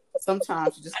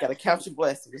sometimes you just gotta count your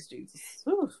blessings, Jesus.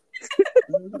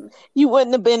 You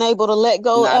wouldn't have been able to let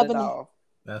go, Not Ebony. at all.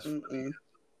 That's when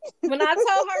I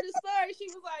told her the story, she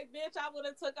was like, "Bitch, I would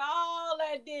have took all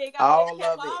that dick. All of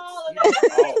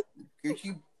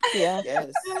it. Yeah.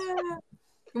 Yes.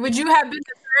 Would you have been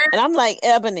the third? And I'm like,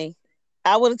 Ebony,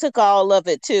 I would have took all of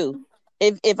it too.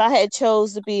 If I had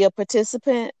chose to be a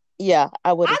participant, yeah,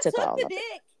 I would have took all of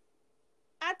it.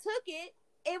 I took it.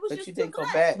 It was But just you too didn't go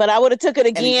much. back. But I would have took it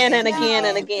again and No. again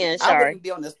and again. I Sorry. wouldn't be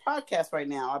on this podcast right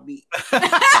now. I'd be.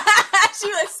 She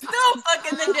was still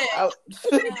fucking the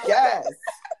dick. Yes.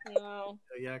 No.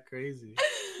 yeah, crazy.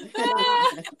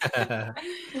 I'm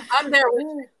there with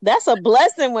you. That's a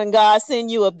blessing when God send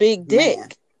you a big dick. Man.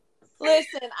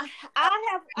 Listen, I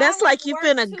have. That's I like have you've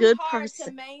been a worked too good hard person.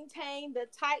 to maintain the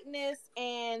tightness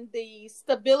and the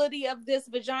stability of this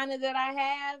vagina that I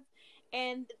have,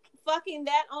 and fucking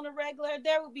that on a regular,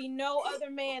 there would be no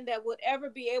other man that would ever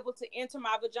be able to enter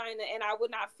my vagina, and I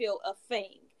would not feel a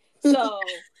thing. So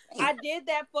I did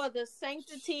that for the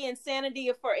sanctity and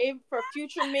sanity for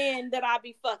future men that I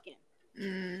be fucking.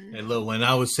 Hey, look, when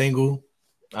I was single,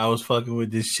 I was fucking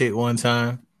with this shit one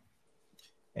time.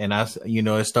 And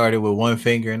it started with one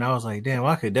finger, and I was like, damn,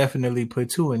 I could definitely put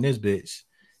two in this bitch.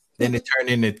 Then it turned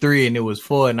into 3, and it was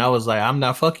 4, and I was like, I'm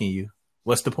not fucking you.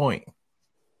 What's the point?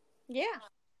 Yeah.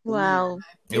 Wow.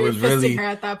 It was really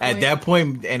at at that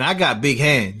point, and I got big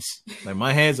hands. Like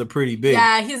my hands are pretty big.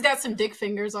 Yeah, he's got some dick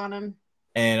fingers on him.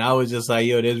 And I was just like,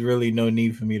 yo, there's really no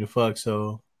need for me to fuck.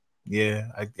 So yeah,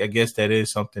 I guess that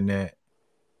is something that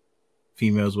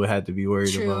females would have to be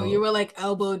worried True. about. You were like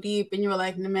elbow deep, and you were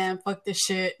like, "Nah, man, fuck this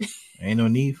shit." Ain't no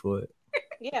need for it.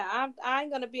 Yeah, I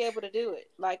ain't gonna be able to do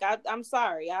it. Like I'm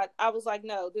sorry. I was like,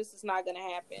 no, this is not gonna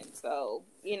happen. So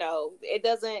it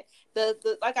doesn't.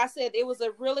 The like I said, it was a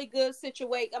really good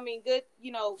situation. I mean, good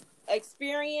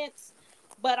experience.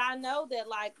 But I know that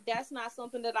like that's not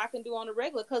something that I can do on a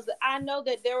regular, because I know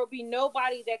that there will be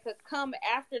nobody that could come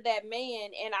after that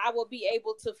man, and I will be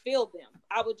able to feel them.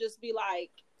 I would just be like,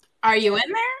 Are you in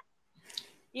there?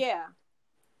 yeah.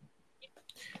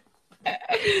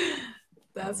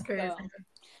 That's crazy.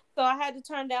 So I had to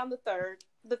turn down the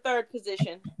third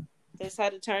position. Just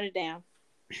had to turn it down.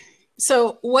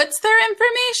 So what's their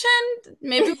information?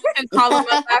 Maybe we can call them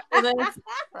up after this.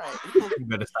 Right. You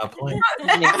better stop playing.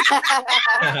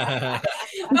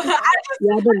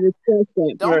 Y'all better discuss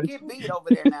that Don't first. get beat over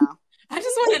there now. I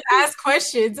just wanted to ask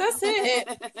questions. That's it.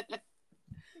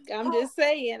 I'm just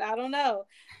saying, I don't know,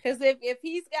 because if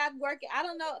he's got working, I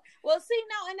don't know. Well, see,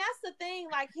 no, and that's the thing.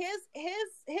 Like his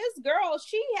girl,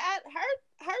 she had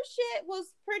her shit was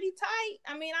pretty tight.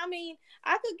 I mean,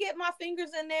 I could get my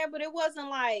fingers in there, but it wasn't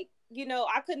like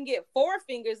I couldn't get 4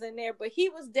 fingers in there. But he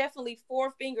was definitely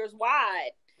 4 fingers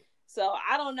wide. So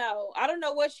I don't know. I don't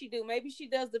know what she do. Maybe she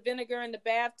does the vinegar in the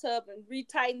bathtub and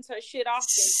retightens her shit often,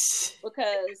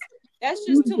 because that's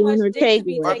just too much dick to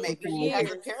be Or taking maybe for she has a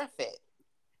years. parafit.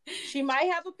 She might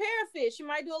have a parafit. She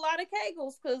might do a lot of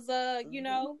Kegels, because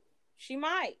she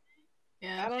might.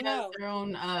 Yeah, I don't she has know. their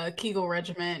own Kegel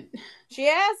regiment. She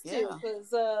has to, Yeah. because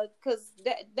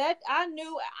that I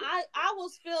knew I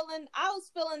was feeling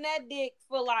that dick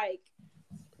for like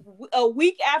a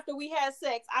week after we had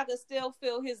sex. I could still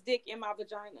feel his dick in my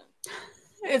vagina.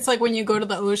 It's like when you go to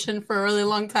the ocean for a really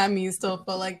long time and you still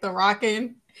feel like the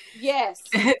rocking. Yes.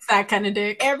 It's that kind of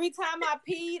dick. Every time I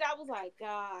peed, I was like,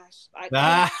 gosh, I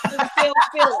Nah. can still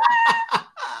feel it.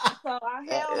 So I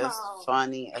That hell is no.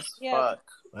 funny as Yeah.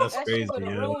 fuck. That's That crazy, shit would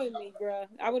have yo. ruined me, bro.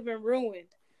 I would have been ruined.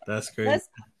 That's crazy.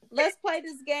 Let's play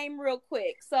this game real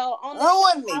quick. So on the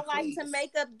Ruin me, show, I like please. to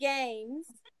make up games.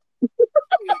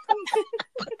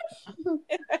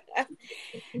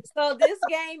 So this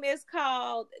game is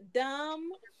called Dumb,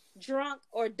 Drunk,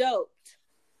 or Doped.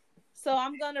 So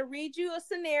I'm going to read you a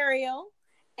scenario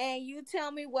and you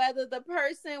tell me whether the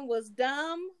person was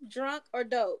dumb, drunk, or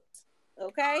doped.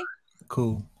 Okay?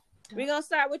 Cool. We're going to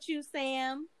start with you,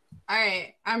 Sam. All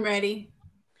right, I'm ready.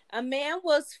 A man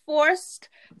was forced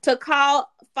to call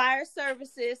fire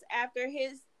services after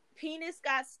his penis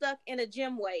got stuck in a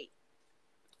gym weight.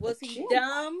 Was he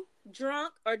dumb,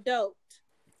 drunk, or doped?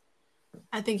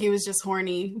 I think he was just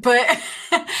horny, but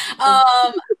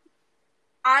I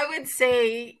would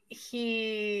say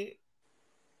he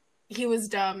was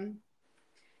dumb.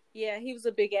 Yeah, he was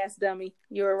a big ass dummy.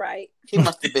 You were right. He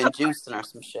must have been juicing or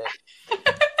some shit.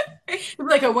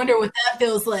 Like, I wonder what that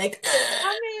feels like.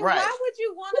 I mean, Right. why would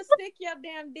you want to stick your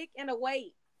damn dick in a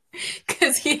weight?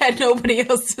 Because he had nobody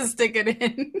else to stick it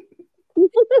in.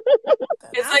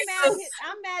 It's I'm, like mad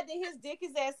I'm mad that his dick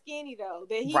is that skinny though.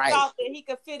 That he Right. thought that he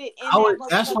could fit it in.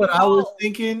 That's what I was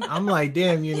thinking. I'm like,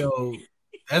 damn,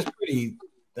 that's pretty.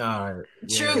 true. Yeah.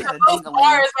 Those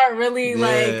bars are really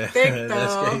like thick though.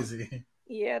 That's crazy.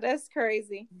 Yeah, that's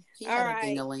crazy. He All had right. a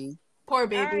ding-a-ling. Poor All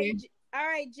baby.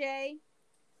 right, Jay.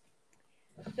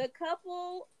 The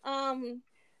couple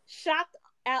shocked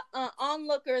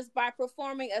onlookers by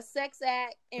performing a sex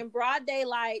act in broad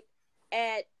daylight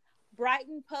at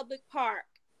Brighton Public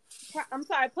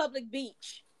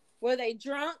Beach. Were they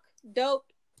drunk,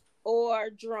 doped, or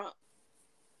drunk?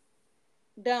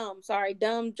 Dumb,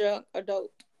 drunk, or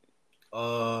doped?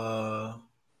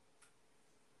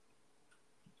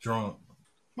 Drunk.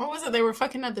 What was it? They were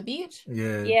fucking at the beach?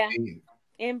 Yeah.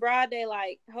 In broad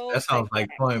daylight. That sounds like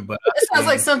fun, but It sounds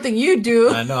like something you do.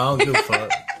 I know, I don't give a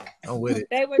fuck. I'm with it.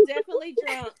 They were definitely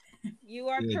drunk. You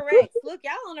are correct. Look,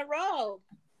 y'all on a roll.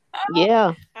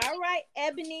 Yeah. All right,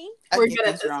 Ebony. I We're get good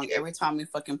at this this wrong game. every time we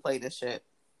fucking play this shit.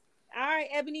 All right,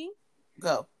 Ebony.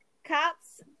 Go.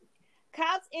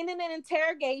 Cops ended an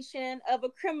interrogation of a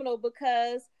criminal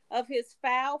because of his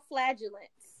foul flatulence.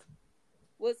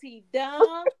 Was he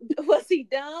dumb?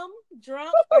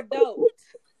 Drunk, or doped?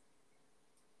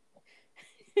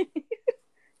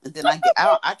 And then I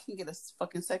can get a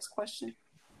fucking sex question.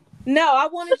 No, I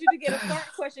wanted you to get a fart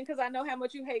question because I know how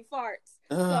much you hate farts.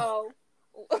 Ugh.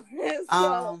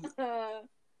 So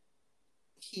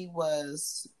He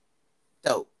was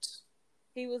doped.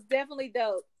 he was definitely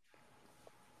doped.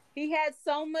 He had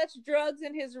so much drugs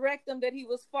in his rectum that he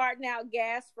was farting out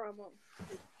gas from them.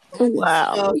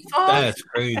 Wow. That's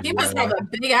crazy. He must man. have a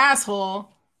big asshole.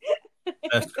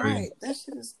 That's crazy. Right. That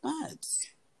shit is nuts.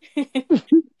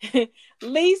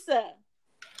 Lisa.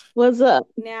 What's up?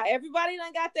 Now everybody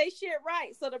done got their shit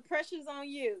right, so the pressure's on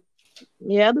you.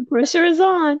 Yeah, the pressure is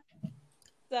on.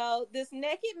 So this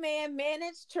naked man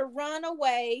managed to run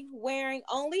away wearing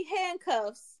only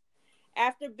handcuffs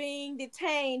after being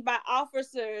detained by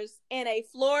officers in a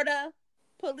Florida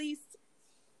police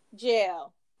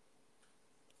jail.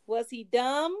 Was he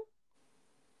dumb?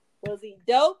 Was he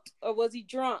doped? Or was he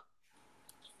drunk?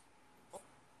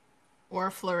 Or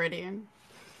Floridian.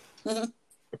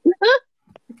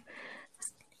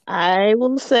 I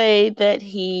will say that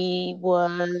he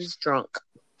was drunk.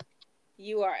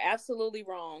 You are absolutely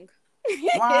wrong.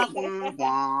 Wah, wah, wah.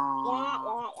 Wah,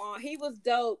 wah, wah. He was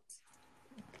doped.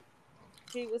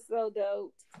 He was so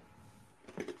doped.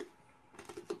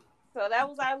 So that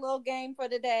was our little game for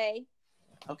today.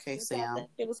 Okay, Sam.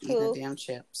 It was Eat cool. the damn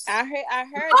chips. I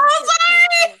heard. Oh,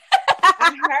 it.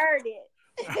 I heard it.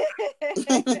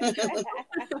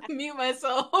 Mute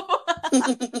myself.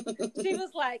 She was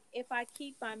like, "If I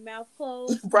keep my mouth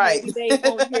closed, Right. maybe they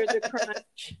won't hear the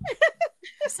crunch."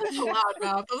 Such a loud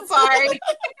mouth. I'm sorry.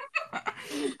 I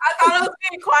thought I was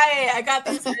being quiet. I got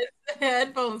these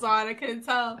headphones on. I couldn't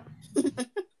tell.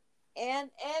 And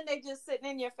they just sitting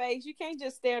in your face. You can't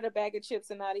just stare at a bag of chips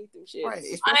and not eat them shit. Right.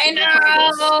 I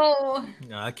know.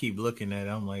 No, I keep looking at it.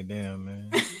 I'm like, damn,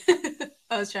 man.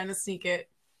 I was trying to sneak it.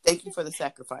 Thank you for the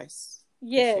sacrifice.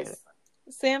 Yes.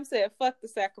 Sam said, "Fuck the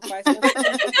sacrifice." I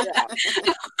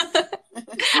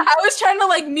was trying to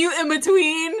like mute in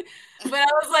between, but I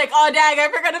was like, "Oh, dang! I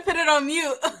forgot to put it on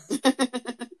mute."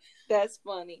 That's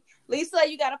funny. Lisa,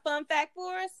 you got a fun fact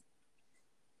for us?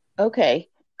 Okay.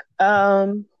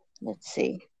 Let's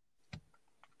see.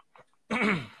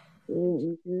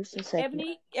 Just a second.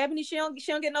 Ebony, she don't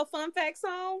get no fun fact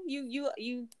song.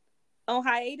 You on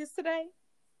hiatus today?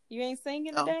 You ain't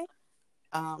singing today?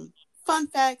 Fun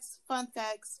facts. Fun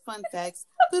facts. Fun facts.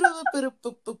 Ebony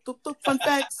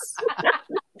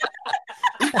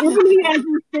has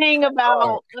this thing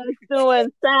about us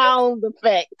doing sound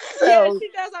effects. So. Yeah, she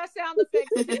does our sound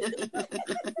effects.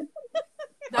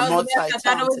 I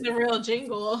thought it was a real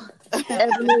jingle.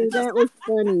 Ebony, that was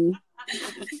funny.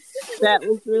 That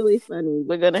was really funny.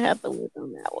 We're gonna have to work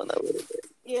on that one a little bit.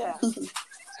 Yeah.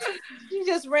 She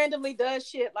just randomly does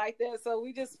shit like that, so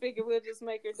we just figured we'll just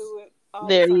make her do it.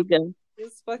 There you go.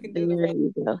 Just fucking do there the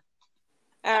you go.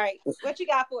 All right, what you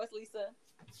got for us, Lisa?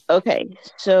 Okay,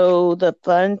 so the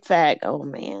fun fact. Oh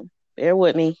man, bear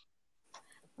with me.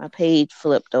 My page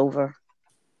flipped over.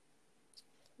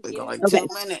 We got like 2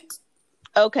 minutes.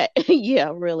 Okay,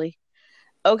 yeah, really.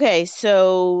 Okay,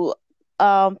 so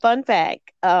fun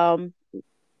fact. A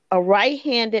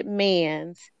right-handed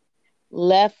man's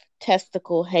left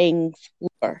testicle hangs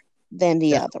lower than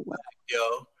the other one.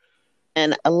 Yo.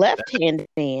 And a left-handed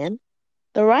man,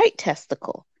 the right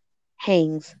testicle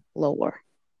hangs lower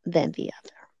than the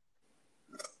other.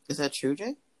 Is that true,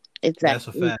 Jay? That's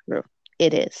a fact. True.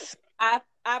 It is. I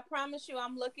promise you,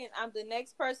 I'm the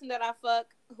next person that I fuck.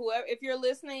 Whoever, if you're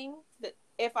listening,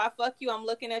 if I fuck you, I'm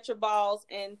looking at your balls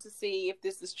and to see if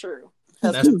this is true.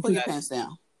 That's put your pants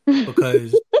down.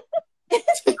 Because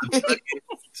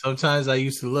sometimes I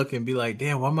used to look and be like,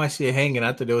 damn, why my shit hanging?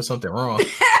 I thought there was something wrong.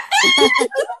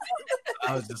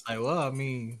 I was just like, well, I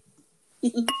mean,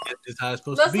 this is how it's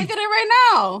supposed to be. Let's look at it right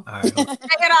now. All right, take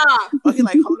it off. Oh, he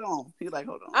like,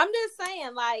 hold on. I'm just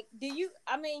saying, like, you're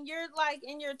like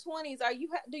in your 20s.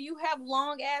 Do you have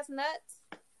long ass nuts?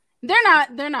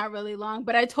 They're not really long,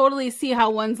 but I totally see how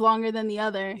one's longer than the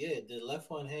other. Yeah, the left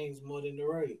one hangs more than the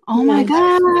right. Oh my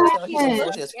god!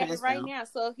 Yeah, right now,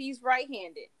 so he's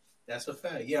right-handed. That's a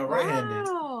fact. Yeah, right-handed.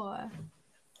 Wow.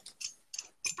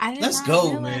 Let's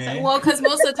go, man. Well, because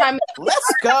most of the time,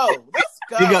 let's go.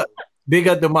 Big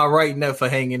up to my right nut for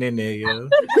hanging in there, yo.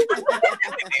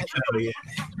 He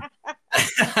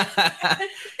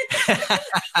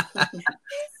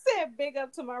said, "Big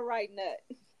up to my right nut."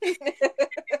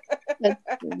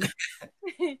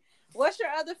 What's your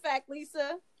other fact,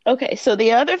 Lisa? Okay, so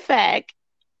the other fact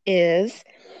is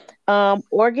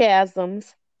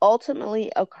orgasms ultimately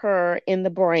occur in the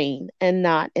brain and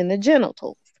not in the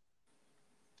genitals.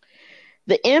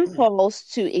 The impulse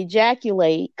to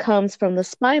ejaculate comes from the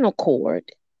spinal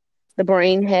cord. The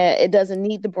brain it doesn't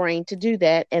need the brain to do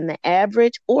that, and the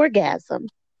average orgasm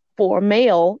for a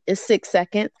male is 6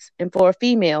 seconds, and for a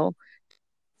female,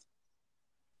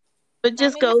 it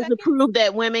just goes to prove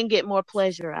that women get more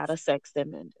pleasure out of sex than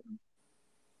men do.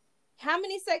 How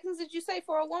many seconds did you say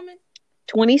for a woman?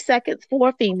 20 seconds for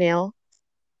a female,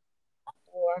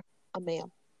 or a male.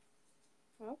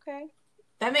 Okay.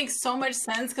 That makes so much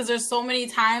sense because there's so many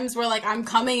times where like I'm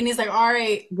coming and he's like, all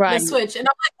right, let's switch. And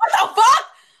I'm like, what the fuck?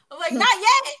 I'm like, not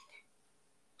yet.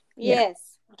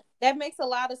 Yes. That makes a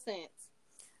lot of sense.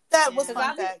 That was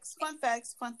fun facts. Fun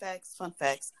facts. Fun facts. Fun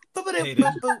facts. Hey,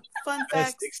 fun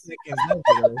facts. 6 seconds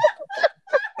ever,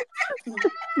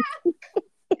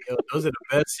 yo, those are the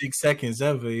best 6 seconds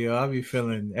ever, yo. I be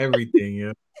feeling everything,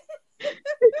 yo.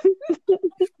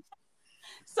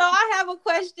 So I have a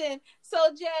question. So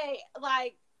Jay,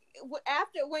 like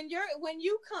after you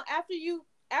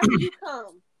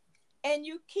come and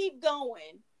you keep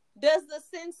going, does the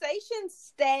sensation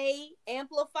stay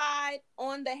amplified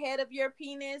on the head of your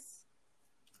penis?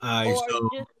 Go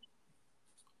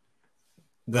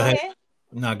ahead.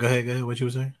 No, go ahead. What you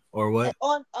were saying? Or what?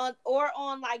 On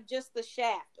like just the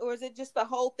shaft, or is it just the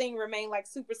whole thing remain like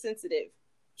super sensitive?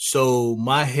 So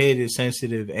my head is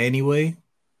sensitive anyway.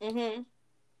 Mm-hmm.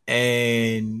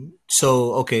 And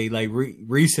so, okay, like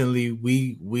recently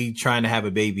we trying to have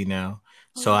a baby now.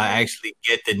 So I actually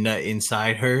get the nut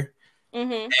inside her.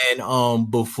 Mm-hmm.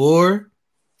 And before,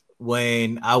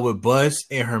 when I would bust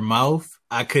in her mouth,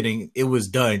 I couldn't. It was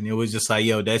done. It was just like,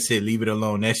 yo, that's it. Leave it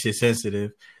alone. That shit's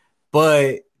sensitive.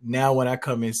 But now when I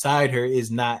come inside her,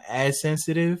 it's not as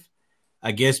sensitive.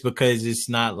 I guess because it's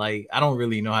not like, I don't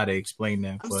really know how to explain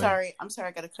that. I'm sorry. I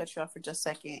got to cut you off for just a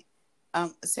second.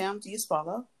 Sam, do you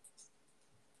swallow?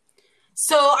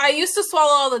 So I used to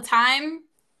swallow all the time,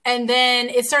 and then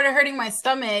it started hurting my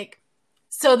stomach.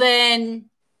 So then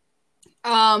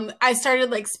I started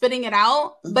like spitting it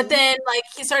out, but then like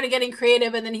he started getting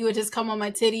creative, and then he would just come on my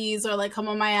titties or like come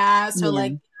on my ass or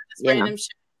like just random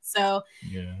shit. So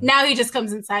now he just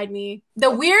comes inside me. The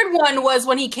weird one was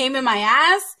when he came in my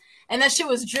ass and that shit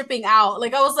was dripping out.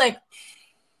 Like I was like,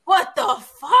 what the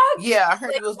fuck? Yeah, I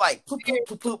heard it was like poop, poop,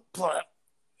 poop, poop, poop.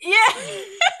 Yeah.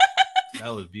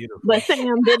 That was beautiful. But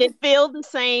Sam, did it feel the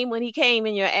same when he came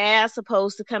in your ass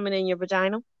opposed to coming in your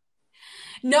vagina?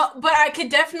 No, but I could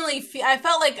definitely feel. I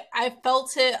felt like I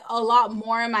felt it a lot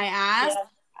more in my ass,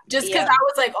 just because I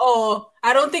was like, "Oh,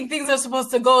 I don't think things are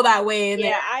supposed to go that way."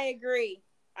 Yeah, I agree.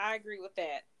 I agree with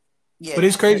that. Yeah, But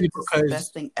it's crazy it's the because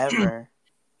best thing ever.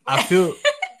 I feel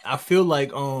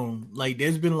like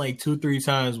there's been like 2-3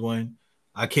 times when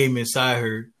I came inside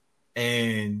her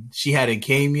and she hadn't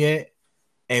came yet,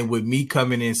 and with me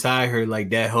coming inside her, like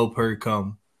that helped her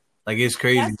come. Like it's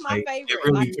crazy. That's my like, favorite. It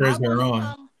really Like, turns her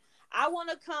on. I want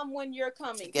to come when you're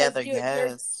coming. Together,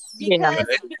 Because Yeah.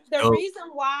 the reason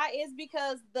why is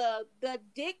because the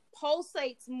dick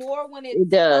pulsates more when it's It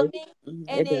does. coming, It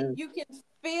and then does. you can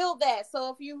feel that.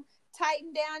 So if you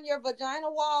tighten down your vagina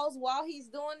walls while he's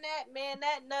doing that, man,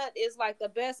 that nut is like the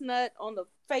best nut on the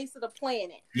face of the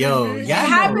planet. Yo, It y'all know.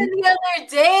 happened the other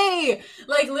day.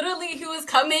 Like literally, he was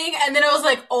coming, and then I was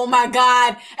like, "Oh my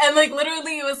god!" And like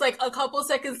literally, it was like a couple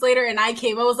seconds later, and I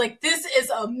came. I was like, "This is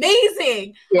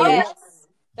amazing!" Yes,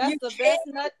 that's the best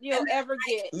nut you'll ever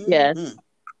get. Yes. Mhm.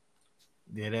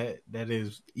 Yeah, that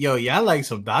is. Yo, y'all like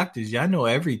some doctors. Y'all know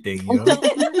everything, yo. So,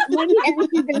 let me ask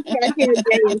you this right here,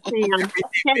 Jay and Sam.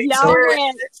 Have y'all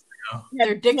had?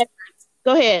 Their dicks.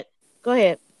 Go ahead. Go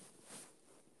ahead.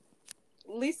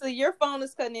 Lisa, your phone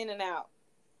is cutting in and out.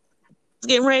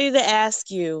 Getting ready to ask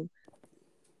you.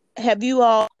 Have you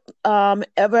all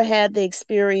ever had the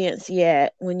experience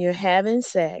yet when you're having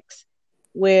sex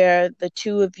where the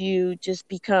two of you just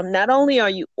become, not only are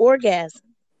you orgasm,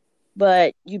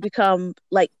 but you become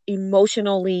like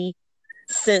emotionally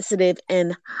sensitive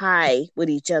and high with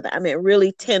each other? I mean,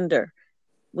 really tender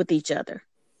with each other.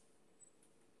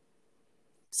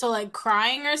 So like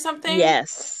crying or something.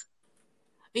 Yes.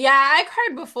 Yeah, I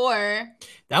cried before.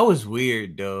 That was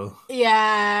weird though.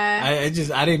 Yeah. I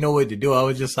didn't know what to do. I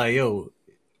was just like, yo,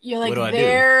 You're like, what do I do?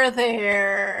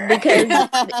 there. Because,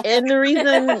 and the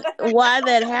reason why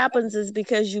that happens is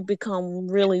because you become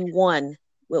really one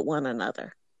with one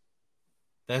another.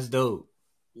 That's dope.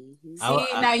 Mhm.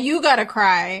 See, now you gotta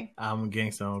cry. I'm a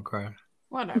gangster. I don't cry.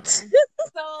 Whatever. So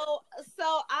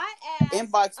I asked.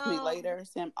 Inbox me later,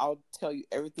 Sam. I'll tell you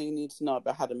everything you need to know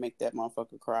about how to make that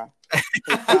motherfucker cry.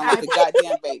 It sounds like a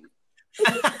goddamn baby.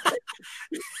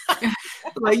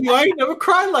 Like, yo, I ain't never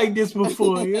cried like this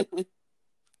before. Yeah.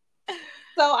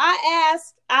 So I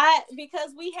asked,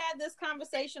 because we had this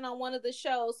conversation on one of the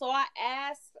shows. So I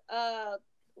asked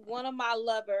one of my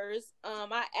lovers.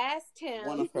 I asked him.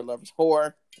 One of her lovers,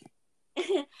 whore.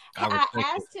 I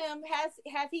asked him,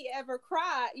 has he ever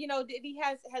cried? You know,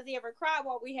 has he ever cried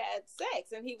while we had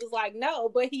sex? And he was like, no,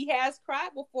 but he has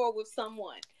cried before with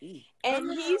someone. And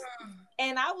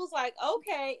I was like,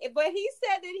 okay, but he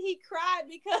said that he cried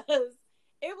because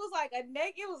it was like a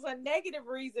negative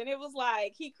reason. It was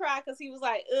like he cried because he was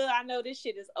like, I know this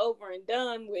shit is over and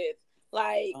done with.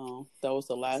 Like, that was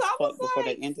the last fuck before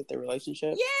they ended the relationship.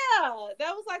 Yeah,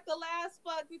 that was like the last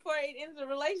fuck before they ended the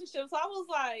relationship. So I was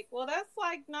like, well, that's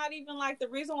like not even like the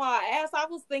reason why I asked. I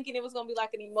was thinking it was gonna be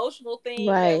like an emotional thing,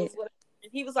 right?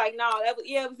 And he was like, no,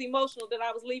 it was emotional. That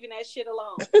I was leaving that shit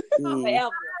alone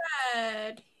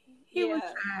forever. He was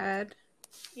sad.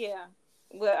 Yeah,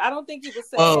 well, I don't think he was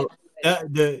sad. Well,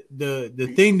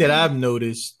 the thing that I've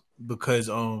noticed, because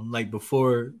like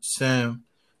before Sam,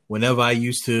 whenever I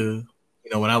used to,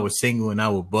 when I was single and I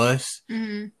would bust,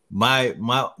 the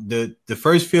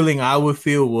first feeling I would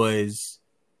feel was,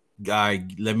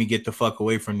 God, let me get the fuck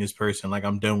away from this person. Like,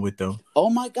 I'm done with them. Oh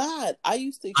my God, I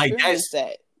used to experience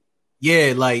that.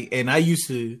 Yeah, like, and I used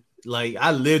to, like,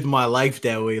 I lived my life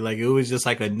that way. Like, it was just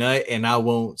like a nut, and I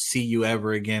won't see you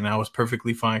ever again. I was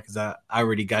perfectly fine because I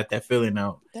already got that feeling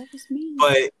out. That was me.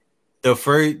 But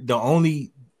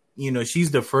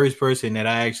she's the first person that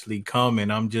I actually come,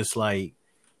 and I'm just like,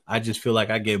 I just feel like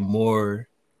I get more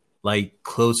like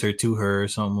closer to her or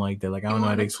something like that. Like, I don't know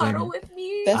how to explain it. With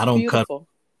me? That's I don't beautiful. cuddle.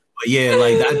 But yeah,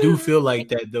 like, I do feel like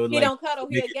that though. He like, don't cuddle.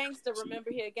 He a gangster. Remember,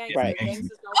 he a gangster. Right.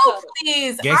 Gangsters don't Oh, cuddle.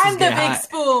 please. Gangsters I'm the get big hot.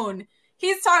 spoon.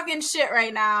 He's talking shit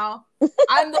right now.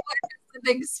 I'm the one who's the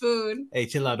big spoon. Hey,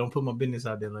 chill out. Don't put my business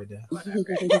out there like that.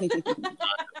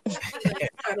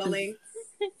 Cuddling.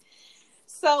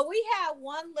 So we had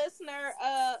one listener,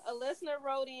 a listener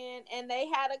wrote in, and they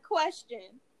had a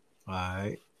question. All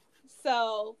right.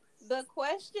 So the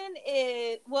question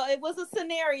is, well, it was a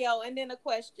scenario and then a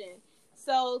question.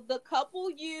 So the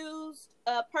couple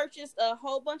purchased a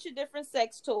whole bunch of different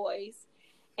sex toys,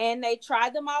 and they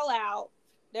tried them all out.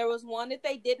 There was one that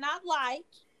they did not like,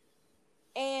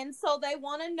 and so they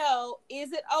want to know,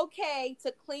 is it okay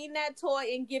to clean that toy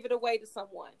and give it away to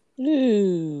someone?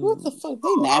 What the fuck?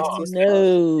 They nasty as fuck.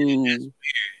 No.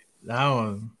 That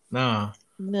one, nah.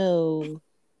 No.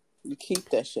 You keep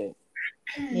that shit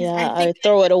Yeah, I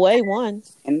throw it away one.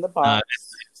 in the Nah, box.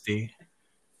 that's nasty.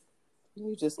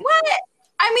 You just What?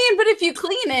 I mean, but if you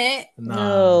clean it, Nah.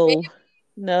 No.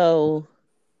 No.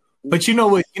 But you know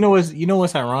what? You know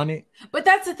what's ironic? but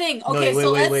that's the thing. No, Okay, wait,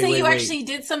 so wait, let's wait, say wait, you wait. actually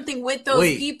did something with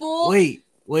those people.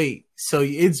 Wait. So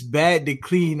it's bad to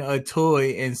clean a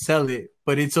toy and sell it,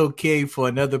 but it's okay for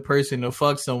another person to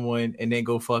fuck someone and then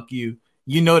go fuck you.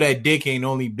 You know that dick ain't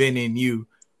only been in you,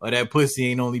 or that pussy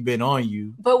ain't only been on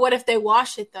you. But what if they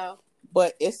wash it though?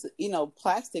 But it's,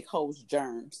 plastic holds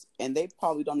germs, and they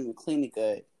probably don't even clean it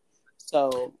good.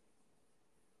 So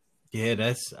Yeah,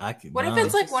 that's I can. What if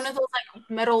it's like one of those like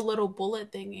metal little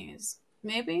bullet thingies?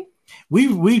 Maybe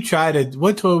we tried it.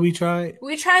 What toy we tried?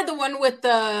 we tried the one with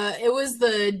it was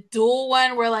the dual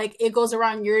one where like it goes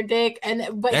around your dick,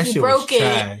 but That he shit broke was it.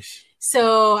 trash.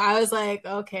 So I was like,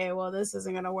 okay, well this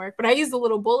isn't gonna work. But I used the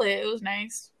little bullet. It was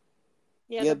nice.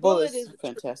 Yeah, yeah, the bullet bullets is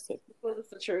fantastic. the bullet's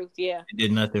the truth. Yeah. It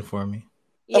did nothing for me.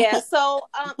 Yeah, so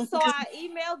I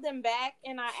emailed them back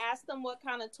and I asked them what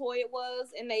kind of toy it was,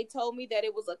 and they told me that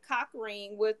it was a cock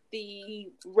ring with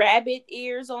the rabbit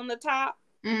ears on the top.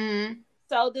 Mm-hmm.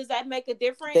 So does that make a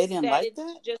difference? They didn't like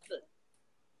that? Just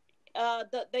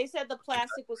they said the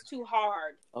plastic was too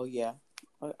hard. Oh yeah,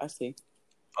 I see.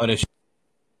 Oh, that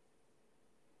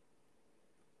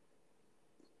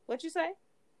What you say?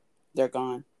 They're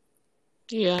gone.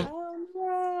 Yeah.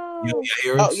 Oh no. you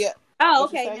hear us? Oh yeah. Oh,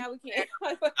 What'd you okay. say? Now we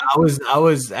can. I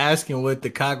was asking what the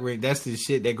cock ring. That's the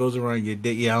shit that goes around your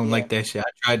dick. Yeah, I don't Yeah. like that shit. I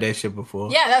tried that shit before.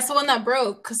 Yeah, that's the one that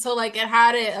broke. So like it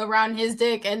had it around his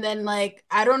dick, and then like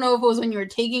I don't know if it was when you were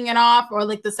taking it off or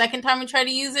like the second time we tried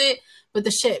to use it, but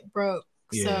the shit broke.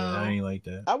 Yeah, So I ain't like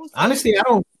that. I was Honestly,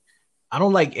 I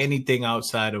don't like anything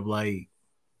outside of like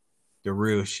the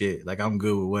real shit. Like I'm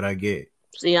good with what I get.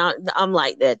 See, I'm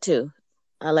like that too.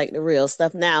 I like the real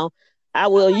stuff. Now, I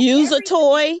will like use a everything.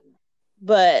 toy,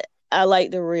 but I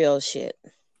like the real shit.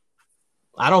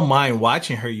 I don't mind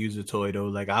watching her use a toy though.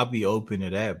 Like I'll be open to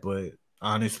that. But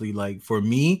honestly, like for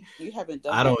me, You haven't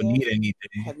done I that don't yet? need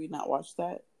anything. Have you not watched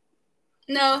that?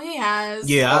 no, he has.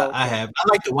 Yeah, Oh, I okay. have. I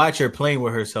like to watch her playing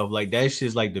with herself. Like that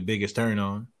shit's like the biggest turn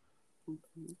on.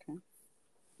 Okay.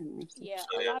 Interesting. Yeah,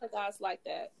 So, a yeah. lot of guys like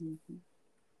that. Mhm.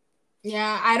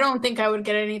 Yeah, I don't think I would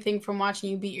get anything from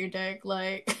watching you beat your dick.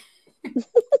 Like It's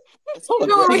so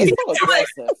No, aggressive. It's so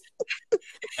aggressive.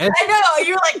 I know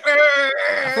you're like.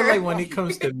 I feel like when it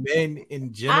comes to men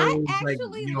in general, I like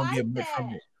actually you don't like get much that. from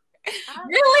it.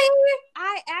 Really?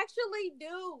 I actually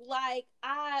do. Like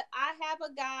I have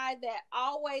a guy that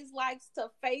always likes to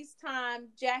FaceTime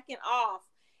jacking off.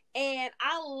 And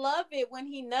I love it when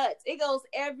he nuts. It goes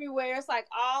everywhere. It's like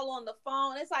all on the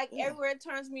phone. It's like Yeah. everywhere. It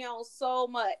turns me on so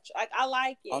much. Like I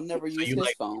like it. I'll never use you his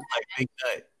like- phone. Like big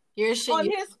nut. Your shit On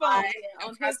you his phone. buy. Yeah,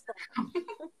 on his phone.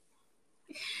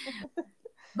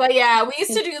 But yeah, we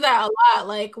used to do that a lot.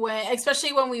 Like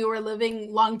especially when we were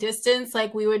living long distance,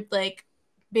 like we would like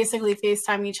basically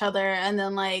FaceTime each other and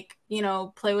then like,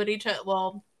 play with each other.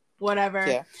 Well, whatever.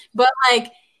 Yeah. But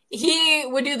like he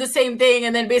would do the same thing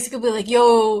and then basically be like,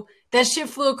 yo, that shit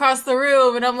flew across the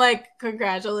room. And I'm like,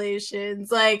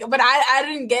 congratulations. Like, but I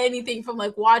didn't get anything from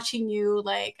like watching you.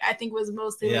 Like, I think it was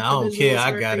mostly Yeah, like, I the don't care. visuals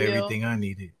I were got for you. everything I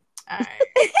needed. All right.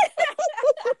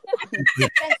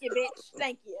 Thank you, bitch.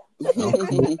 Thank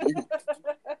you.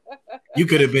 You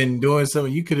could have been doing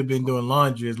something. You could have been doing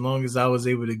laundry as long as I was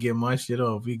able to get my shit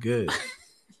off. We good.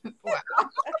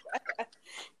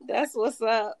 That's what's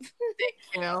up.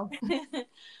 You know?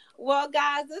 Well,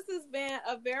 guys, this has been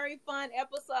a very fun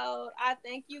episode. I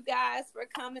thank you guys for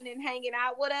coming and hanging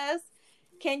out with us.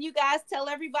 Can you guys tell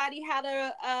everybody how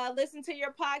to listen to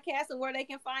your podcast and where they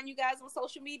can find you guys on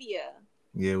social media?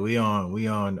 Yeah, we on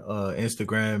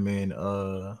Instagram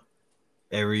and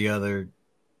every other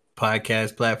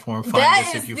podcast platform. Find That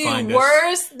us is if you the find us.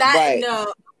 worst. Right.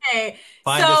 No. Okay.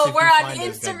 Find us So if we're you on find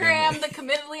us, Instagram, goddammit. the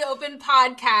Committedly Open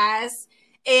Podcast.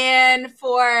 And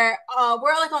for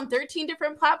we're like on 13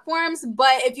 different platforms.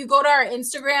 But if you go to our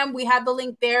Instagram, we have the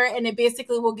link there, and it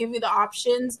basically will give you the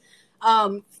options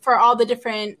for all the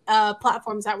different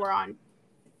platforms that we're on.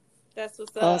 That's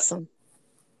what's up. Awesome.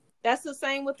 That's the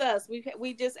same with us.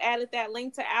 We just added that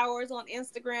link to ours on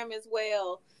Instagram as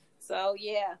well. So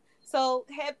yeah. So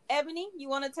Ebony, you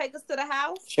want to take us to the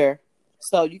house? Sure.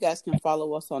 So you guys can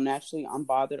follow us on Naturally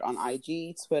Unbothered on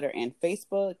IG, Twitter, and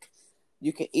Facebook.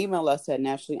 You can email us at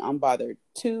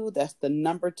naturallyunbothered2, that's the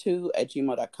number 2 at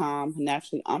gmail.com.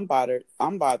 Naturally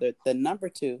unbothered, the number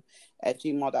 2 at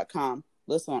gmail.com.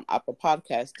 Listen on Apple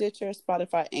Podcasts, Stitcher,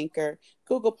 Spotify, Anchor,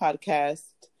 Google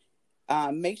Podcasts,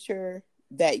 make sure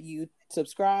that you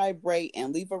subscribe, rate,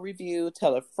 and leave a review.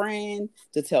 Tell a friend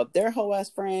to tell their whole ass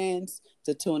friends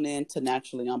to tune in to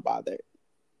Naturally Unbothered.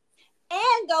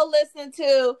 And go listen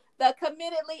to the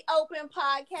Committedly Open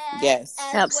podcast. Yes.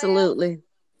 Absolutely.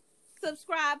 Well.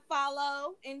 Subscribe,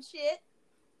 follow, and shit.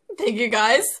 Thank you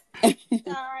guys. All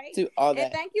right. Do all that.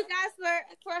 And thank you guys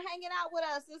for hanging out with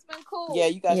us. It's been cool. Yeah,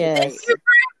 you guys Yes. are great. Thank you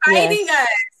for inviting us.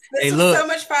 This Hey, was look. so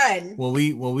much fun.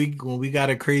 When we got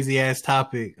a crazy ass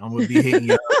topic, I'm gonna be hitting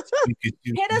y'all. So we could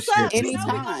shoot Hit some us up. shit. You know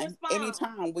we gonna Anytime. respond.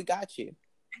 Anytime. We got you.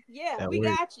 Yeah, That we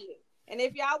works. got you. And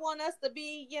if y'all want us to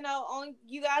be, on,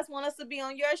 you guys want us to be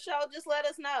on your show, just let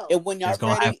us know. And when y'all It's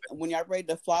gonna ready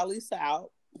to fly Lisa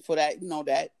out for that,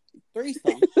 that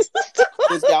threesome,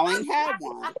 because y'all ain't had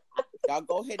one, y'all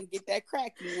go ahead and get that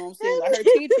crack. You know what I'm saying? Let her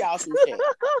teach y'all some shit.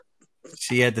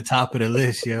 She at the top of the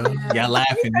list, yo. Y'all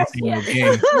laughing? This ain't no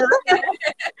game.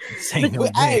 This ain't no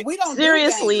Hey, game. we don't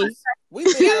Seriously. do games.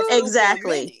 We've been out of school Exactly.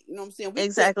 for a minute, you know what I'm saying?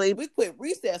 Exactly. We quit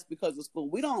recess because of school.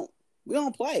 We don't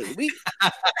play. We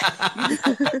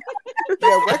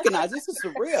recognize this is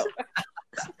for real.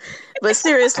 But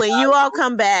seriously, you all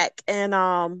come back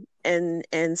and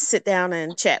sit down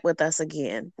and chat with us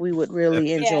again. We would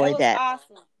really enjoy it was that.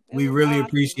 awesome. It We was really awesome.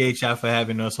 appreciate y'all for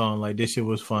having us on. Like, this shit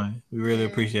was fun. We really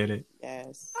appreciate it.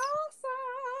 Yes.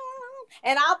 Awesome.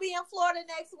 And I'll be in Florida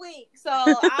next week, so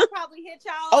I'll probably hit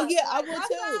y'all. Oh up. yeah, I Like, will what's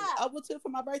too. up? I will too for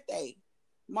my birthday.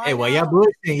 Hey, while y'all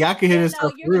bullshitting, y'all can hit us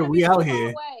up you're for real. gonna We be out too far here.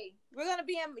 away. We're gonna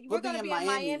be in We'll be in Miami.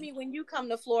 Miami when you come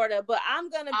to Florida, but I'm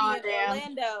gonna be Oh, in damn.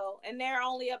 Orlando, and they're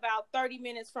only about 30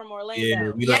 minutes from Orlando. Yeah,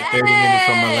 we like 30 minutes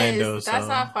from Orlando. Yes, So that's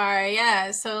not far.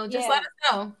 Yeah, so just Yeah. let us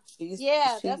know.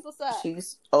 That's what's up.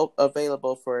 She's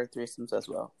available for threesomes as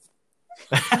well.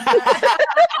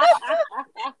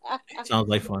 sounds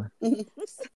like fun.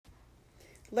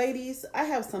 Ladies, I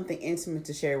have something intimate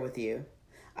to share with you.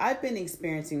 I've been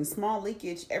experiencing small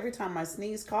leakage every time I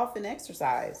sneeze, cough, and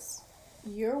exercise.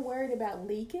 You're worried about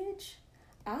leakage?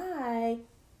 I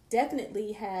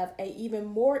definitely have a even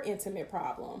more intimate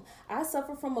problem. I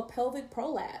suffer from a pelvic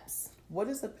prolapse. What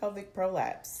is a pelvic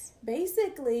prolapse?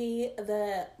 Basically,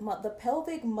 the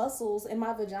pelvic muscles in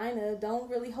my vagina don't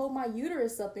really hold my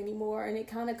uterus up anymore, and it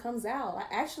kind of comes out. I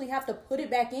actually have to put it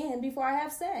back in before I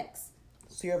have sex.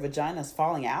 So your vagina's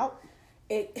falling out?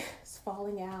 It's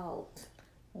falling out.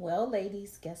 Well,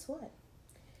 ladies, guess what?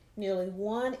 Nearly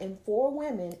 1 in 4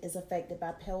 women is affected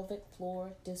by pelvic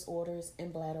floor disorders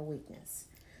and bladder weakness.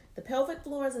 The pelvic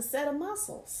floor is a set of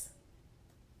muscles.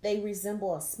 They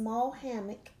resemble a small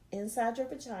hammock inside your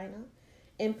vagina,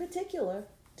 in particular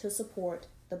to support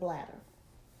the bladder.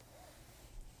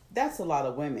 That's a lot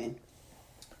of women.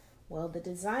 Well, the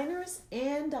designers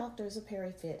and doctors of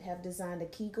PeriFit have designed a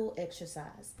Kegel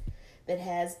exercise that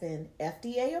has been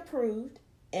FDA approved,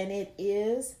 and it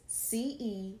is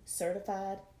CE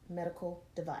certified medical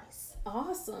device.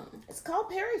 Awesome. It's called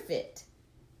PeriFit.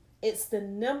 It's the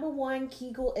 #1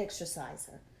 Kegel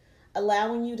exerciser,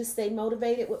 allowing you to stay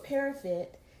motivated with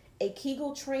PeriFit, a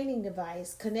Kegel training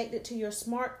device connected to your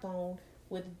smartphone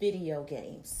with video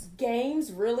games.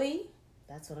 Games, really?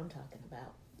 That's what I'm talking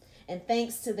about. And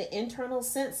thanks to the internal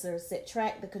sensors that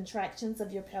track the contractions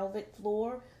of your pelvic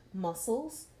floor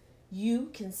muscles, you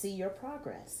can see your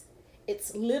progress.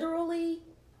 It's literally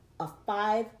a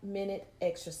 5-minute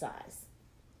exercise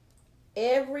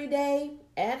every day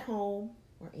at home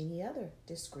or any other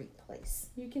discreet place.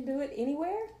 You can do it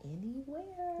anywhere? Anywhere.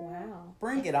 Wow.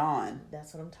 Bring it on.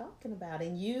 That's what I'm talking about.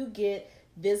 And you get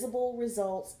visible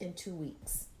results in 2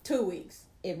 weeks. 2 weeks.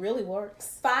 It really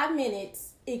works. 5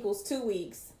 minutes equals 2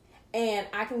 weeks, and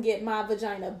I can get my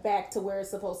vagina back to where it's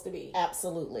supposed to be.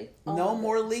 Absolutely. No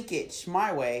more leakage.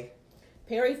 My way.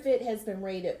 PeriFit has been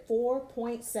rated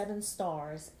 4.7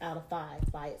 stars out of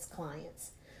 5 by its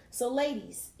clients. So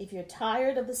ladies, if you're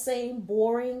tired of the same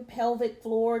boring pelvic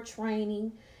floor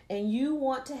training and you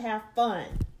want to have fun,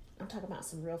 I'm talking about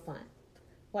some real fun,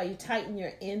 while you tighten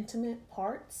your intimate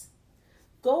parts,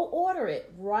 go order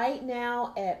it right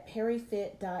now at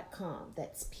perifit.com.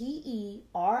 That's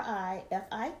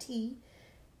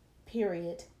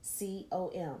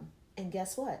PERIFIT.com. And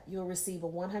guess what? You'll receive a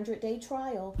 100-day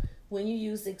trial when you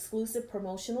use the exclusive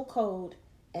promotional code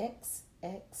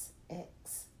XXX!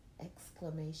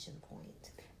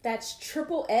 That's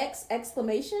XXX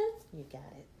exclamation? You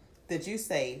got it. Did you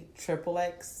say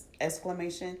XXX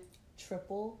exclamation?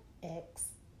 XXX!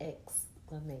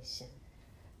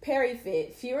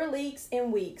 PeriFit, fewer leaks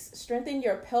in weeks. Strengthen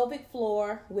your pelvic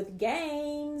floor with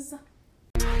games.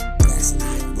 Naturally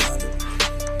Unbothered.